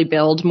ability to really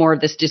build more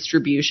of this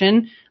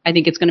distribution, I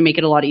think it's going to make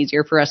it a lot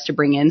easier for us to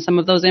bring in some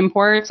of those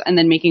imports and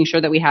then making sure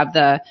that we have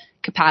the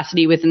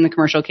capacity within the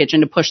commercial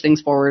kitchen to push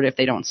things forward if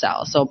they don't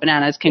sell. So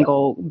bananas can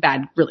go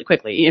bad really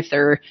quickly if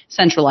they're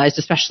centralized,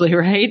 especially,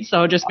 right?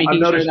 So just making sure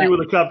that... I've noticed you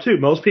with a cup too.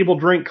 Most people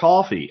drink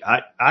coffee.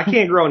 I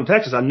can't grow it in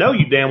Texas. I know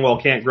you damn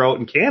well can't grow it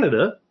in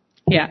Canada.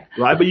 Yeah.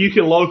 Right? But you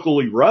can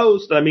locally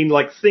roast. I mean,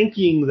 like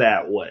thinking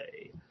that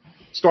way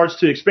starts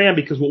to expand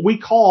because what we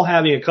call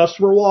having a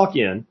customer walk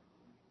in,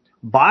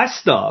 buy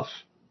stuff,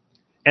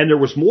 and there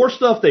was more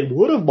stuff they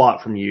would have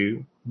bought from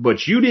you,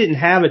 but you didn't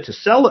have it to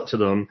sell it to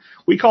them.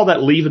 We call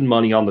that leaving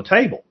money on the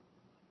table.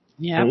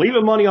 Yeah. And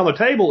leaving money on the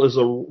table is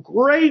a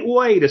great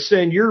way to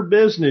send your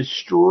business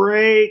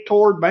straight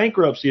toward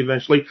bankruptcy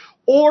eventually,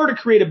 or to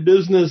create a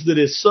business that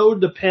is so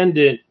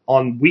dependent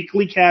on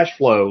weekly cash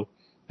flow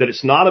that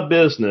it's not a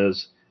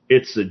business,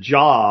 it's a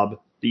job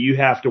that you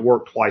have to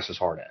work twice as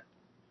hard at.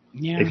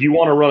 Yeah. If you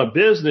want to run a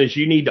business,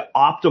 you need to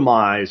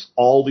optimize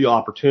all the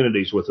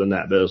opportunities within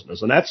that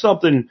business. And that's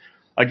something,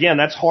 again,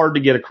 that's hard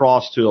to get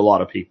across to a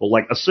lot of people.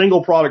 Like a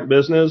single product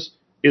business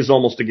is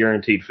almost a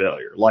guaranteed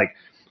failure. Like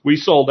we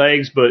sold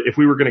eggs, but if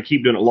we were going to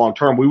keep doing it long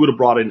term, we would have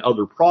brought in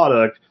other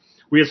product.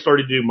 We had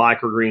started to do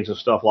microgreens and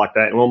stuff like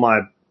that. And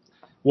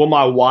when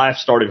my wife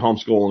started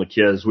homeschooling the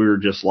kids, we were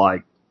just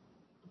like,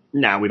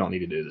 nah, we don't need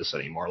to do this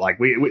anymore. Like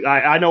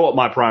I know what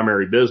my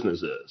primary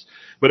business is.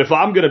 But if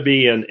I'm going to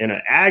be in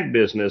an ag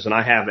business and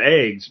I have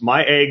eggs,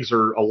 my eggs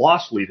are a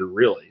loss leader,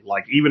 really.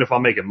 Like, even if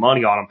I'm making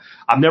money on them,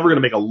 I'm never going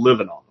to make a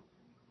living on them.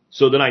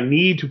 So then I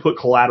need to put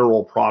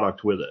collateral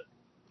product with it.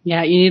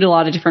 Yeah, you need a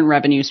lot of different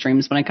revenue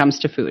streams when it comes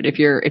to food. If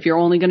you're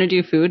only going to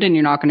do food and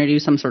you're not going to do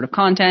some sort of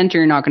content or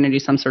you're not going to do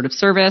some sort of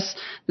service,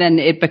 then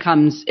it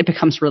becomes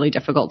really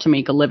difficult to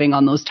make a living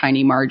on those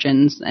tiny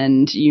margins,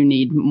 and you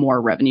need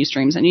more revenue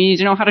streams, and you need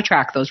to know how to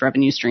track those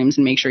revenue streams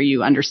and make sure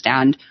you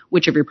understand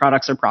which of your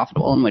products are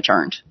profitable and which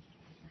aren't.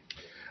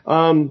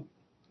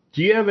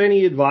 Do you have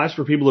any advice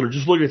for people that are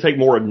just looking to take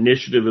more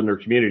initiative in their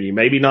community?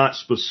 Maybe not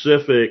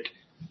specific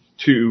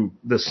to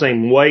the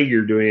same way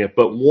you're doing it,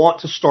 but want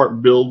to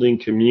start building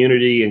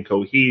community and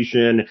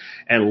cohesion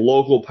and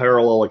local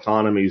parallel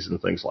economies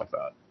and things like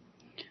that?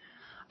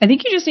 I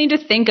think you just need to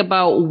think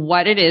about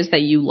what it is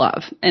that you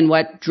love and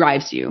what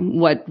drives you.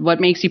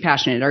 What makes you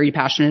passionate? Are you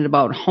passionate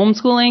about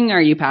homeschooling?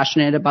 Are you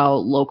passionate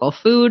about local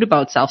food,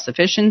 about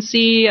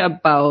self-sufficiency,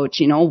 about,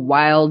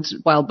 wild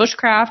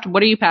bushcraft?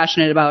 What are you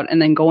passionate about? And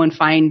then go and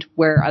find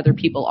where other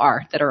people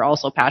are that are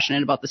also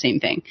passionate about the same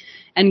thing.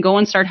 And go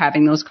and start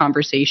having those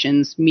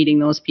conversations, meeting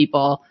those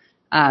people.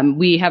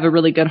 We have a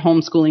really good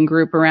homeschooling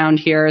group around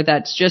here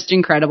that's just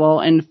incredible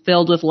and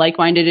filled with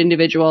like-minded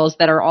individuals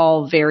that are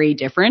all very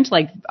different.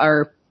 Like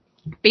our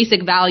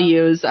basic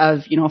values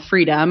of,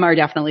 freedom are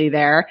definitely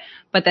there,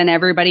 but then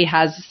everybody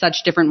has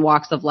such different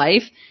walks of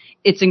life.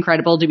 It's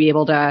incredible to be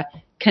able to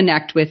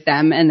connect with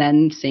them. And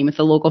then same with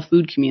the local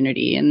food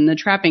community and the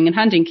trapping and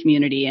hunting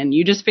community. And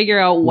you just figure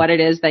out what it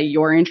is that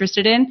you're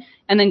interested in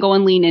and then go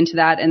and lean into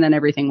that, and then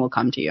everything will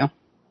come to you.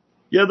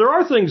 Yeah, there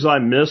are things I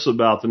miss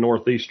about the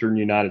northeastern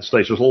United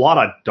States. There's a lot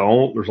I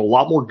don't. There's a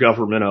lot more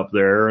government up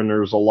there, and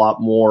there's a lot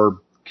more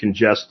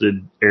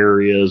congested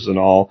areas and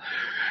all.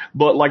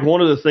 But like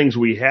one of the things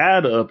we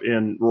had up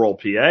in rural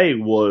PA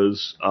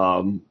was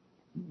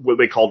what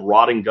they called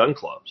rotting gun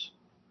clubs,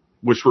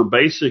 which were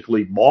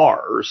basically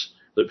bars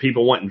that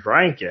people went and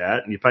drank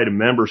at, and you paid a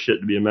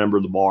membership to be a member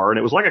of the bar. And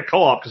it was like a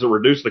co-op because it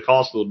reduced the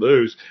cost of the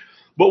booze.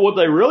 But what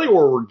they really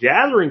were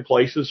gathering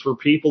places for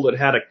people that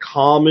had a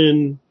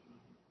common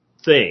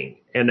thing,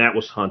 and that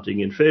was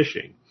hunting and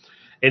fishing.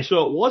 And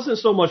so it wasn't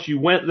so much you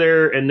went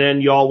there and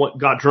then y'all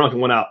got drunk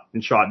and went out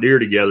and shot deer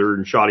together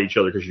and shot each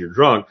other because you're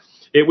drunk.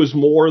 It was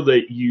more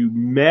that you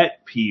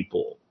met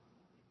people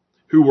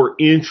who were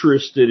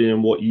interested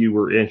in what you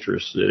were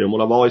interested in.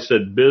 What I've always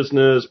said,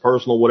 business,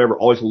 personal, whatever,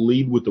 always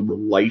lead with the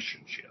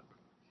relationship.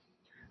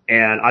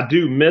 And I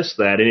do miss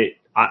that. And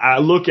I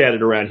look at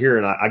it around here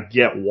and I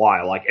get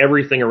why. Like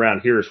everything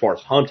around here, as far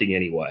as hunting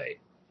anyway,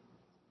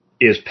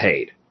 is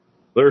paid.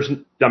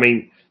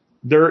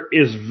 There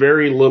is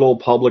very little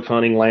public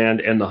hunting land,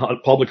 and the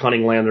public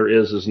hunting land there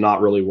is not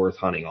really worth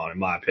hunting on, in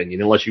my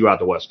opinion, unless you go out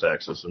to West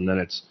Texas, and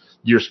then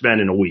you're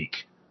spending a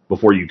week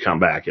before you come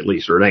back at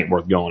least, or it ain't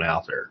worth going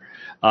out there.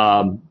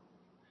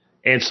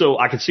 And so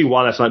I can see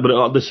why that's not,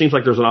 but it seems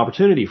like there's an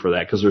opportunity for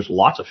that because there's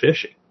lots of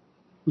fishing,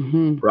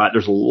 right?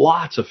 There's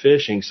lots of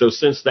fishing. So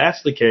since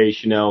that's the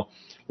case,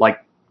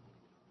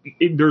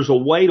 there's a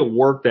way to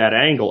work that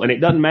angle, and it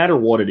doesn't matter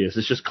what it is.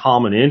 It's just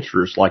common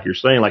interest, like you're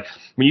saying. Like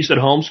when you said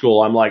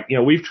homeschool, I'm like,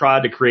 we've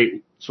tried to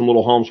create some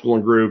little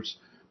homeschooling groups.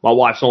 My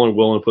wife's only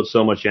willing to put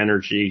so much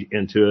energy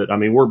into it. I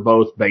mean, we're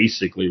both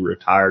basically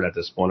retired at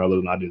this point, other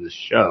than I do this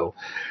show.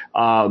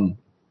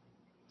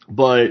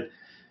 But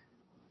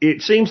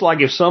it seems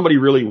like if somebody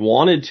really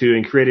wanted to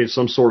and created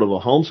some sort of a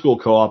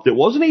homeschool co-op that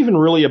wasn't even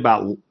really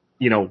about,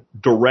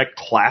 direct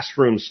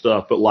classroom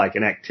stuff, but like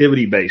an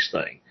activity-based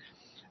thing.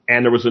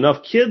 And there was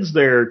enough kids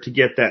there to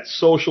get that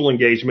social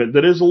engagement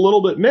that is a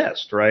little bit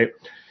missed, right?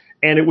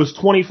 And it was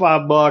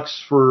 $25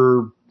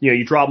 for,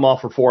 you drop them off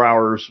for 4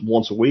 hours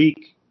once a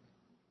week.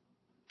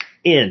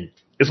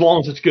 As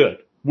long as it's good.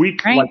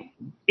 Right.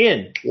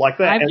 Like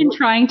that. I've been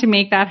trying to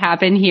make that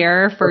happen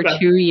here for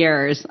 2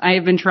 years. I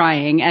have been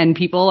trying, and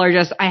people are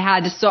I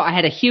had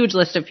a huge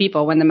list of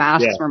people when the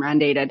masks were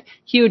mandated.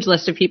 Huge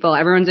list of people.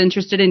 Everyone's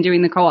interested in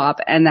doing the co-op,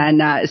 and then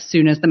as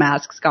soon as the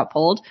masks got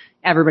pulled,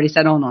 everybody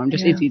said, "Oh no,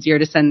 it's easier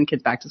to send the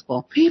kids back to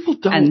school." People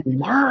don't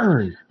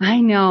learn.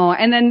 I know.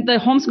 And then the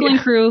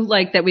homeschooling crew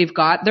that we've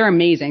got, they're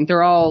amazing.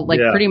 They're all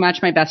pretty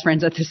much my best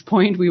friends at this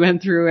point. We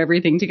went through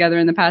everything together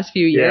in the past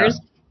few years.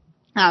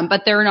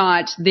 But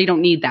they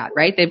don't need that,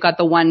 right? They've got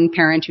the one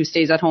parent who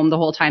stays at home the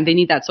whole time. They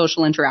need that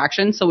social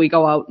interaction. So we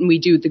go out and we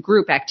do the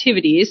group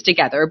activities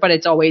together, but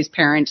it's always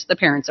the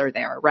parents are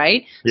there,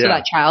 right? Yeah. So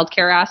that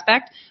childcare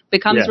aspect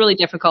becomes really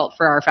difficult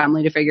for our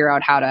family to figure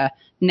out how to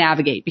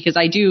navigate, because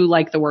I do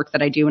like the work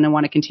that I do and I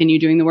want to continue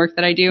doing the work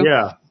that I do.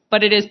 Yeah.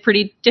 But it is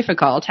pretty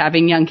difficult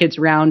having young kids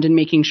around and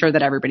making sure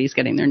that everybody's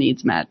getting their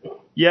needs met.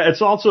 Yeah.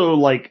 It's also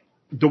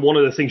one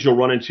of the things you'll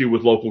run into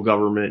with local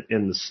government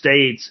in the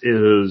States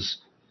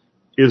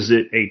is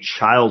it a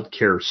child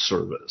care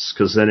service?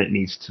 Because then it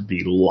needs to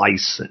be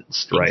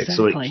licensed, right?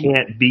 Exactly. So it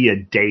can't be a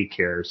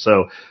daycare.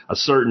 So a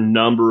certain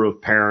number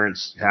of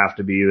parents have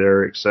to be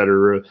there, et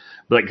cetera.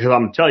 But because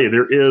I'm telling you,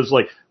 there is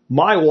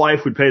my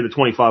wife would pay the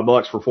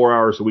 $25 for 4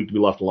 hours a week to be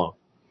left alone.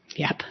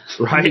 Yep.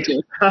 Right?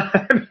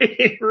 I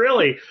mean,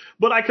 really.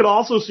 But I could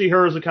also see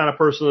her as the kind of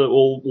person that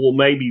will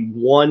maybe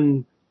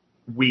 1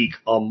 week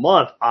a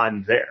month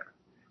I'm there.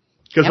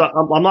 Because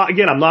I'm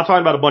not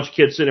talking about a bunch of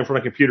kids sitting in front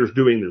of computers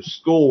doing their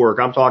schoolwork.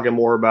 I'm talking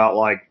more about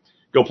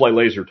go play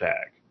laser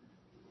tag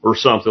or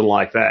something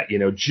like that,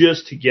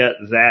 just to get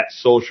that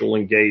social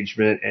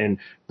engagement and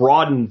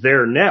broaden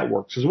their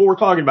networks. Because what we're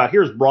talking about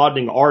here is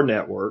broadening our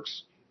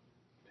networks.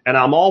 And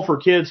I'm all for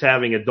kids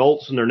having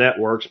adults in their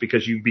networks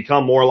because you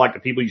become more like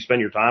the people you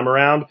spend your time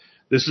around.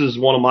 This is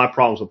one of my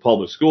problems with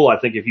public school. I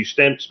think if you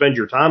spend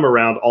your time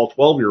around all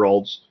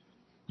 12-year-olds,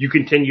 you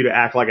continue to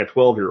act like a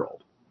 12-year-old.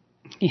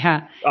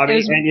 Yeah. I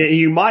mean, and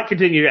you might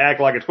continue to act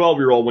like a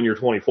 12-year-old when you're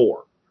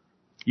 24.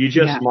 You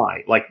just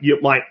might. You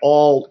might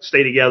all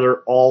stay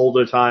together all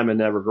the time and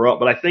never grow up.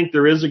 But I think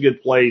there is a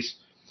good place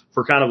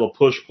for kind of a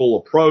push-pull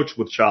approach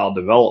with child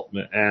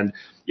development. And,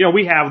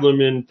 we have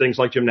them in things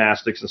like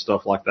gymnastics and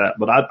stuff like that.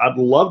 But I'd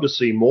love to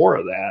see more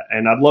of that.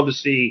 And I'd love to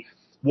see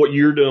what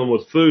you're doing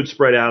with food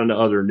spread out into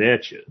other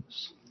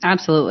niches.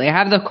 Absolutely. I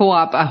have the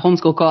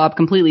homeschool co-op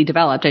completely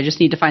developed. I just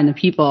need to find the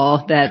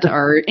people that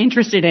are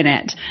interested in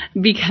it,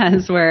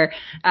 because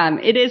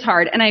it is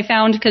hard. And I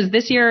found, because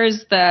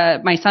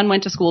my son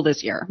went to school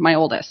this year, my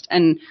oldest,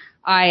 and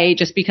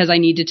because I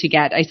needed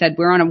I said,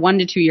 we're on a 1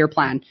 to 2 year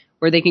plan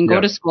where they can go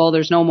to school.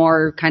 There's no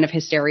more kind of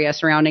hysteria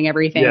surrounding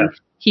everything. Yeah.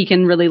 He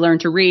can really learn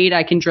to read.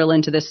 I can drill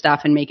into this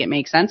stuff and make it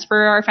make sense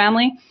for our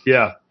family.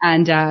 Yeah.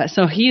 And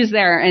so he's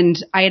there, and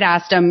I had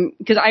asked him,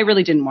 because I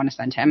really didn't want to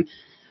send him,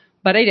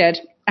 but I did.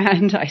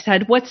 And I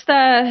said,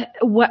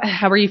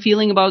 how are you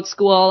feeling about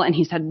school? And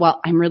he said,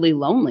 well, I'm really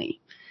lonely.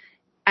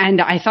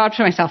 And I thought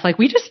to myself,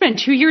 we just spent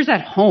 2 years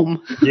at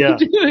home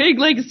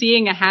doing,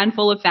 seeing a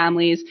handful of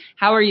families.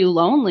 How are you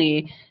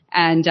lonely?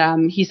 And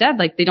he said,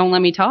 they don't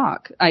let me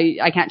talk.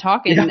 I can't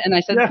talk. And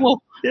I said,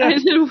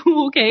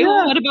 okay,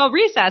 well, what about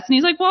recess? And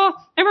he's like, well,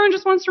 everyone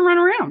just wants to run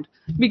around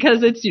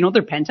because it's,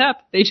 they're pent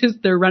up.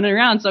 They're running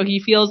around. So he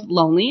feels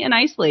lonely and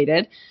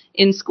isolated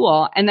in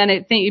school. And then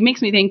it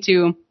makes me think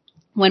too,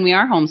 when we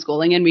are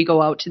homeschooling and we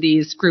go out to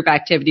these group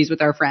activities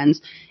with our friends,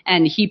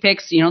 and he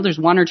picks, there's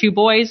 1 or 2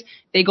 boys,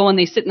 they go and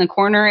they sit in the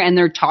corner and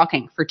they're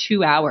talking for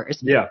 2 hours.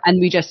 Yeah. And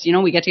we just,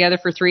 we get together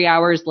for 3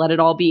 hours, let it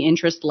all be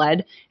interest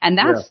led. And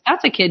that's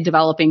a kid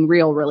developing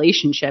real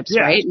relationships,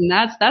 right? And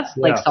that's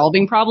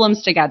solving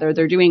problems together.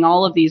 They're doing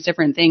all of these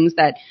different things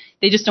that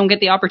they just don't get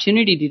the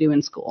opportunity to do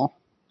in school.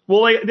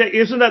 Well,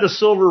 isn't that the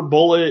silver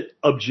bullet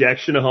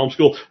objection to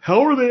homeschool?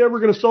 How are they ever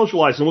going to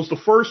socialize? And what's the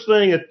first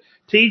thing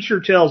Teacher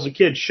tells the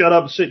kid, shut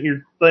up, sit in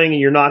your thing, and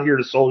you're not here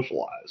to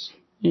socialize.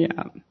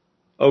 Yeah.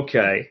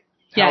 Okay.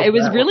 Yeah, it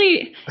was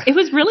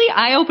really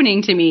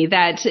eye-opening to me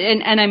that,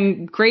 and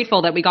I'm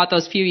grateful that we got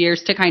those few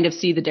years to kind of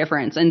see the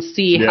difference and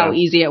see how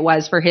easy it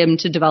was for him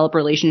to develop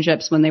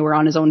relationships when they were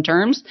on his own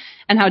terms,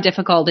 and how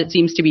difficult it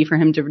seems to be for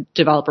him to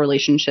develop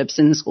relationships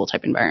in the school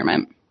type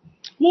environment.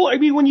 Well, I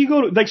mean, when you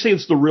go to, they say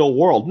it's the real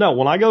world. No,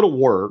 when I go to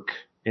work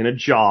in a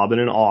job in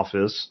an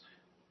office,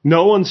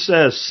 no one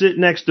says sit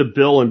next to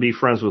Bill and be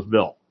friends with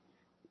Bill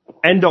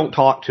and don't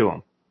talk to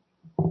him.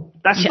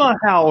 That's not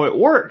how it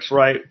works,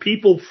 right?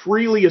 People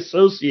freely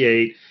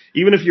associate.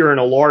 Even if you're in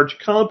a large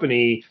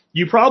company,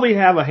 you probably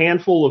have a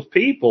handful of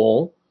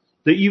people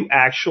that you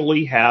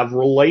actually have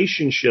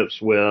relationships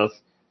with,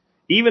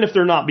 even if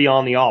they're not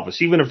beyond the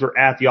office, even if they're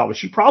at the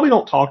office. You probably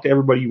don't talk to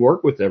everybody you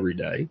work with every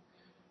day.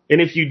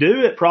 And if you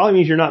do, it probably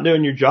means you're not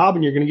doing your job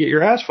and you're going to get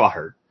your ass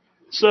fired.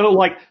 So,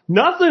 like,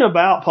 nothing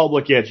about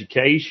public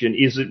education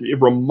is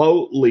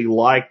remotely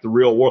like the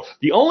real world.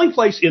 The only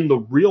place in the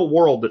real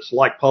world that's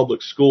like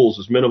public schools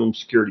is minimum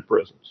security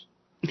prisons.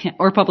 Yeah,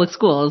 or public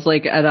schools,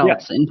 like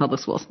adults in public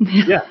schools.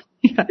 Yeah.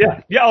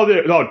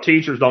 Oh,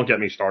 teachers, don't get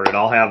me started.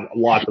 I'll have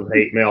lots of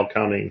hate mail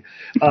coming.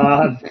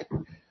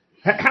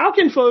 How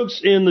can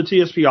folks in the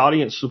TSP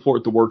audience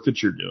support the work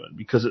that you're doing?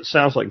 Because it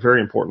sounds like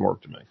very important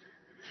work to me.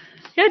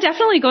 Yeah,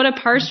 definitely go to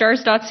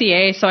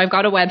parstars.ca. So I've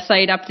got a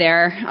website up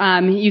there.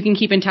 You can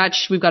keep in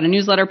touch. We've got a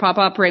newsletter pop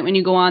up right when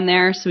you go on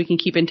there, so we can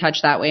keep in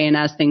touch that way. And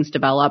as things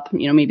develop,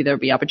 maybe there'll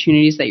be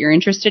opportunities that you're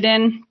interested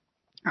in.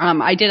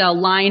 I did a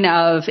line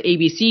of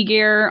ABC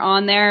gear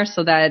on there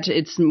so that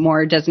it's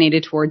more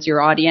designated towards your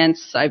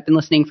audience. I've been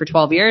listening for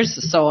 12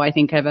 years, so I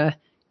think I have a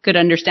good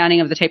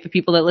understanding of the type of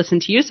people that listen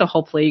to you. So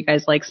hopefully you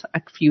guys like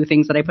a few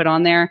things that I put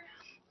on there.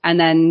 And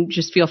then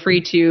just feel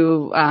free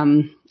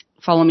to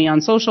follow me on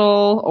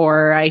social,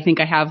 or I think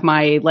I have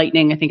my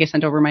Lightning. I think I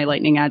sent over my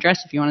Lightning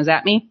address if you want to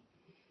zap me.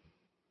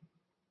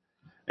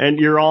 And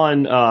you're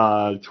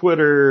on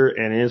Twitter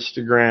and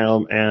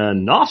Instagram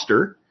and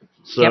Nostr.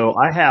 So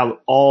I have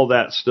all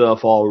that stuff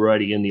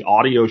already in the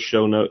audio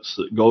show notes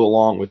that go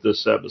along with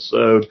this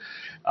episode.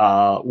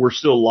 We're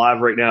still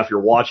live right now. If you're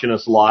watching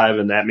us live,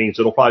 and that means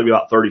it'll probably be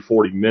about 30,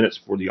 40 minutes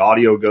before the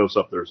audio goes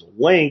up. There's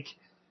a link.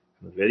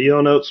 The video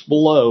notes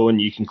below,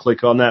 and you can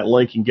click on that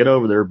link and get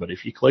over there. But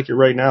if you click it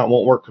right now, it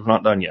won't work if we're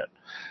not done yet.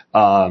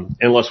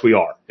 Unless we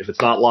are. If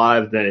it's not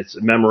live, then it's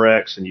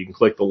Memorex, and you can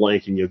click the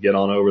link and you'll get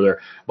on over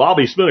there.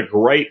 Bobby, it's been a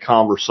great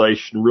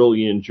conversation.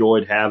 Really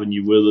enjoyed having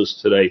you with us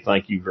today.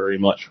 Thank you very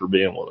much for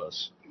being with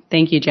us.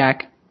 Thank you,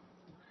 Jack.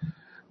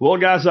 Well,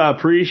 guys, I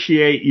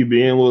appreciate you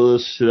being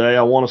with us today.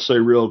 I want to say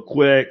real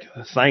quick,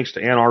 thanks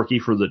to Anarchy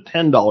for the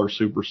 $10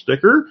 super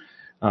sticker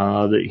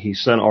that he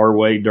sent our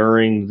way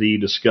during the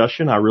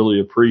discussion. I really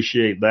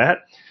appreciate that.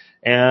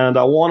 And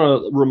I want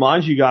to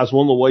remind you guys,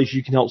 one of the ways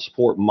you can help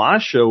support my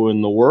show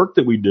and the work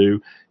that we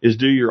do is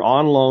do your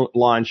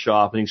online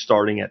shopping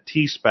starting at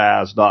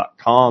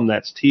tspaz.com.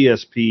 That's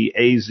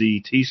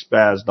TSPAZ,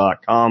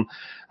 tspaz.com.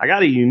 I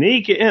got a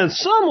unique and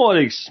somewhat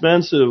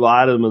expensive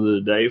item of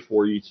the day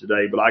for you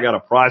today, but I got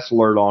a price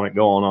alert on it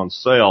going on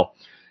sale.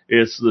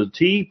 It's the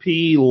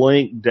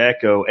TP-Link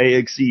Deco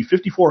AXE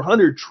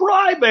 5400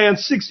 Tri-Band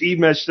 6E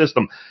mesh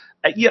system.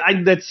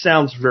 That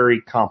sounds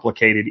very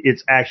complicated.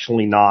 It's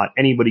actually not.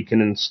 Anybody can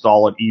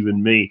install it,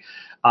 even me.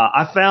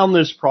 I found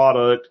this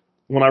product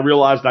when I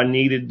realized I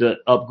needed to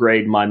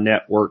upgrade my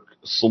network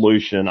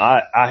solution.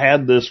 I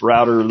had this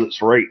router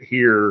that's right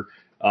here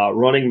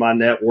running my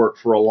network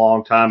for a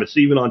long time. It's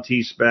even on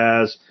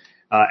T-Spaz.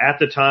 At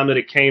the time that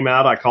it came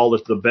out, I called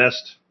it the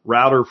best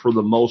router for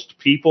the most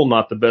people,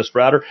 not the best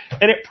router.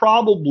 And it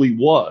probably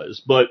was,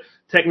 but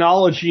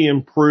technology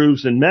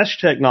improves, and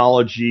mesh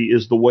technology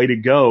is the way to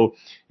go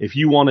if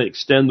you want to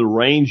extend the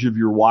range of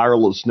your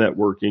wireless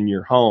network in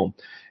your home.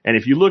 And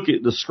if you look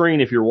at the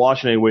screen, if you're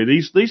watching anyway,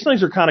 these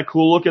things are kind of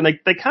cool looking.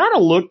 They kind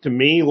of look to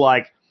me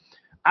like,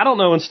 I don't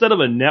know, instead of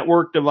a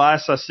network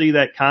device, I see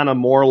that kind of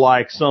more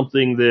like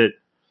something that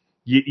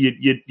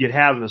you'd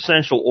have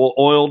essential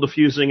oil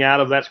diffusing out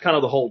of. That's kind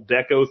of the whole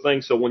deco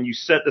thing. So when you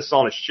set this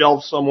on a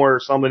shelf somewhere or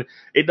something,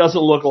 it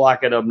doesn't look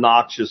like an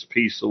obnoxious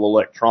piece of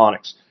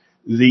electronics.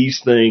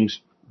 These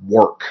things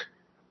work.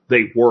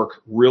 They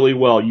work really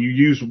well. You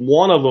use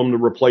one of them to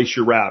replace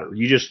your router.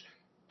 You just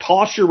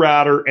toss your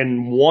router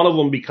and one of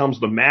them becomes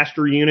the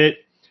master unit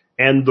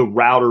and the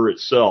router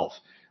itself.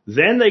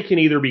 Then they can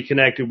either be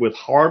connected with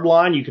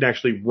hardline. You can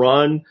actually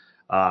run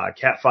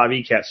Cat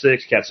 5e, Cat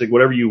 6, Cat 6,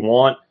 whatever you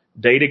want,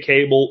 data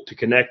cable to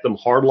connect them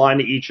hardline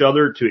to each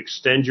other to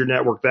extend your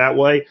network that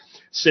way.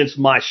 Since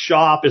my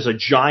shop is a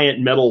giant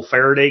metal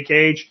Faraday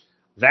cage,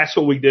 that's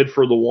what we did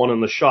for the one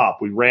in the shop.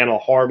 We ran a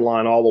hard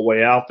line all the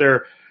way out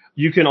there.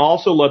 You can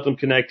also let them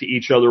connect to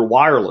each other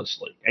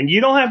wirelessly. And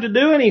you don't have to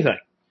do anything.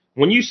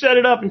 When you set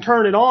it up and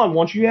turn it on,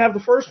 once you have the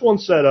first one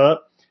set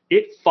up,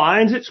 it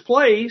finds its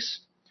place,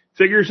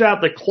 figures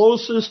out the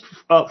closest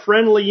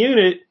friendly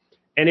unit,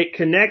 and it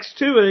connects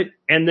to it.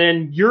 And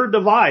then your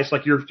device,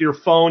 like your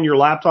phone, your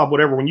laptop,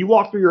 whatever, when you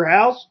walk through your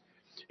house,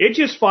 it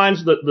just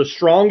finds the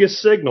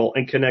strongest signal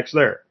and connects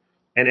there.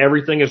 and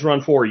everything is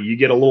run for you. You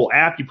get a little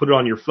app, you put it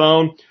on your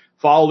phone,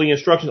 follow the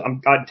instructions.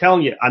 I'm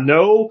telling you, I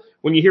know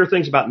when you hear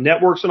things about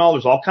networks and all,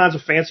 there's all kinds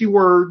of fancy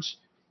words.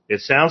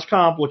 It sounds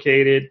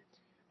complicated.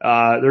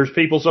 There's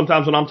people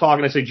sometimes when I'm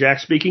talking, I say, Jack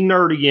speaking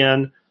nerd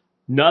again.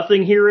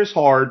 Nothing here is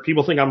hard.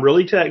 People think I'm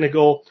really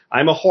technical.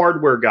 I'm a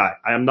hardware guy.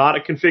 I am not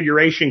a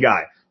configuration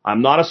guy.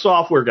 I'm not a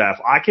software guy. If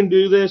I can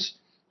do this,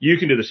 you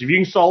can do this. If you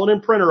can install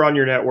an printer on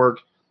your network,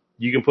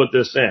 you can put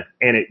this in,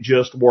 and it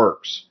just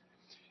works.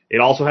 It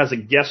also has a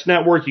guest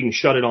network. You can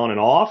shut it on and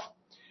off.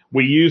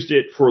 We used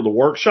it for the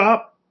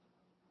workshop.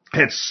 I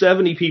had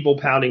 70 people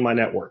pounding my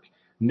network.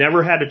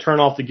 Never had to turn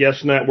off the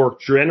guest network.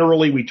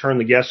 Generally, we turn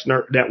the guest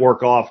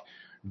network off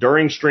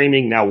during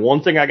streaming. Now,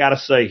 one thing I got to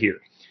say here.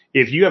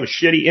 If you have a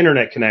shitty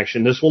internet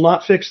connection, this will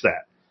not fix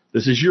that.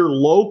 This is your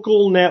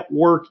local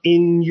network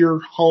in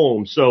your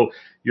home. So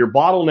your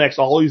bottleneck's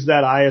always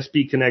that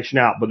ISP connection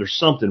out. But there's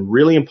something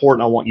really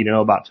important I want you to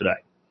know about today.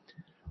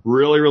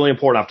 Really, really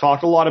important. I've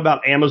talked a lot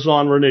about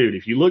Amazon Renewed.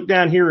 If you look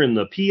down here in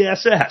the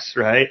PSS,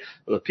 right,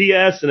 the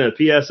PS and the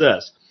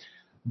PSS,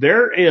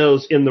 there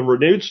is in the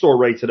Renewed store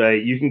rate today,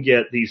 you can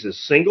get these as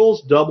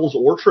singles, doubles,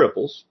 or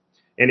triples.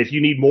 And if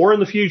you need more in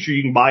the future,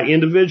 you can buy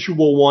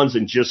individual ones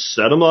and just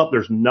set them up.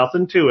 There's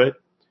nothing to it.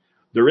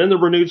 They're in the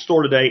Renewed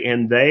store today,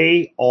 and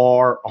they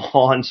are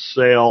on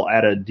sale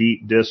at a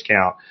deep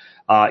discount,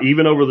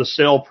 even over the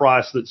sale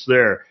price that's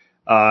there.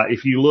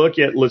 If you look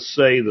at, let's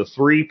say, the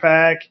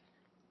 3-pack,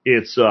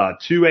 it's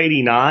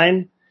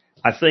 $289.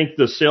 I think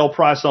the sale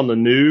price on the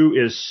new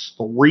is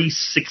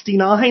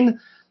 $369.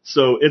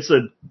 So it's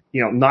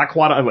not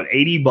quite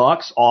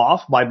 $80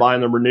 off by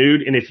buying the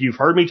Renewed. And if you've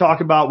heard me talk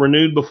about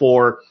Renewed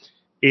before,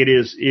 it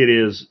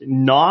is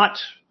not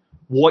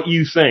what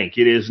you think.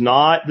 It is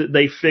not that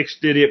they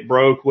fixed it, it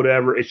broke,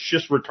 whatever. It's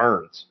just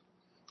returns.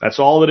 That's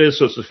all it is.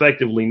 So it's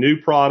effectively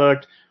new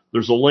product.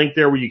 There's a link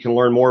there where you can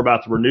learn more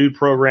about the Renewed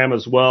program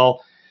as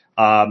well.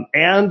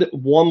 And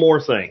one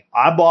more thing.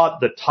 I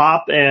bought the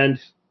top end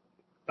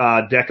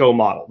Deco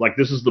model. Like,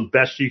 this is the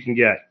best you can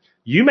get.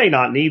 You may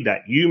not need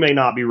that. You may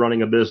not be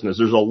running a business.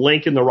 There's a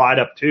link in the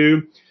write-up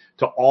too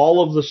to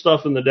all of the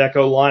stuff in the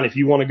Deco line. If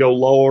you want to go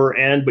lower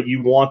end, but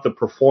you want the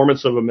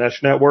performance of a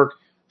mesh network,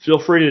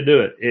 feel free to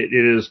do it. It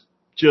is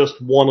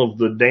just one of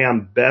the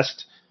damn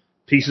best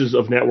pieces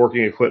of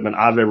networking equipment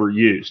I've ever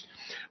used.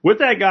 With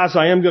that, guys,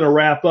 I am going to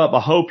wrap up. I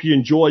hope you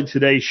enjoyed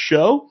today's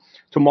show.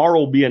 Tomorrow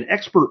will be an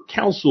expert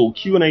council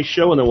Q&A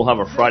show, and then we'll have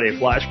a Friday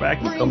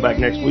flashback. We'll come back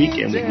next week,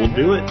 and we'll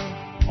do it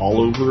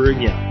all over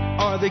again.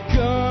 Are they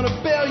gonna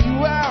bail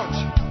you out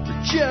or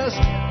just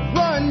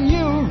run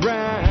you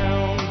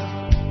around?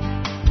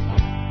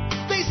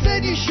 They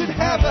said you should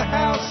have a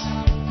house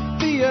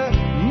the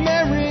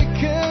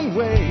American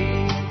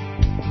way.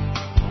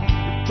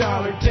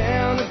 $1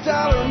 down,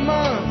 $1 a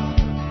month,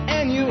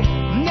 and you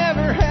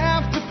never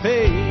have to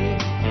pay.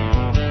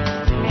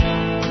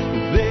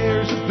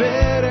 There's a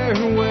better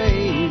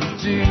way to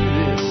do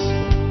this.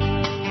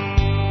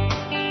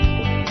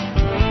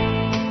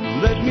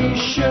 Let me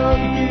show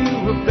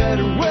you a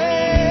better way.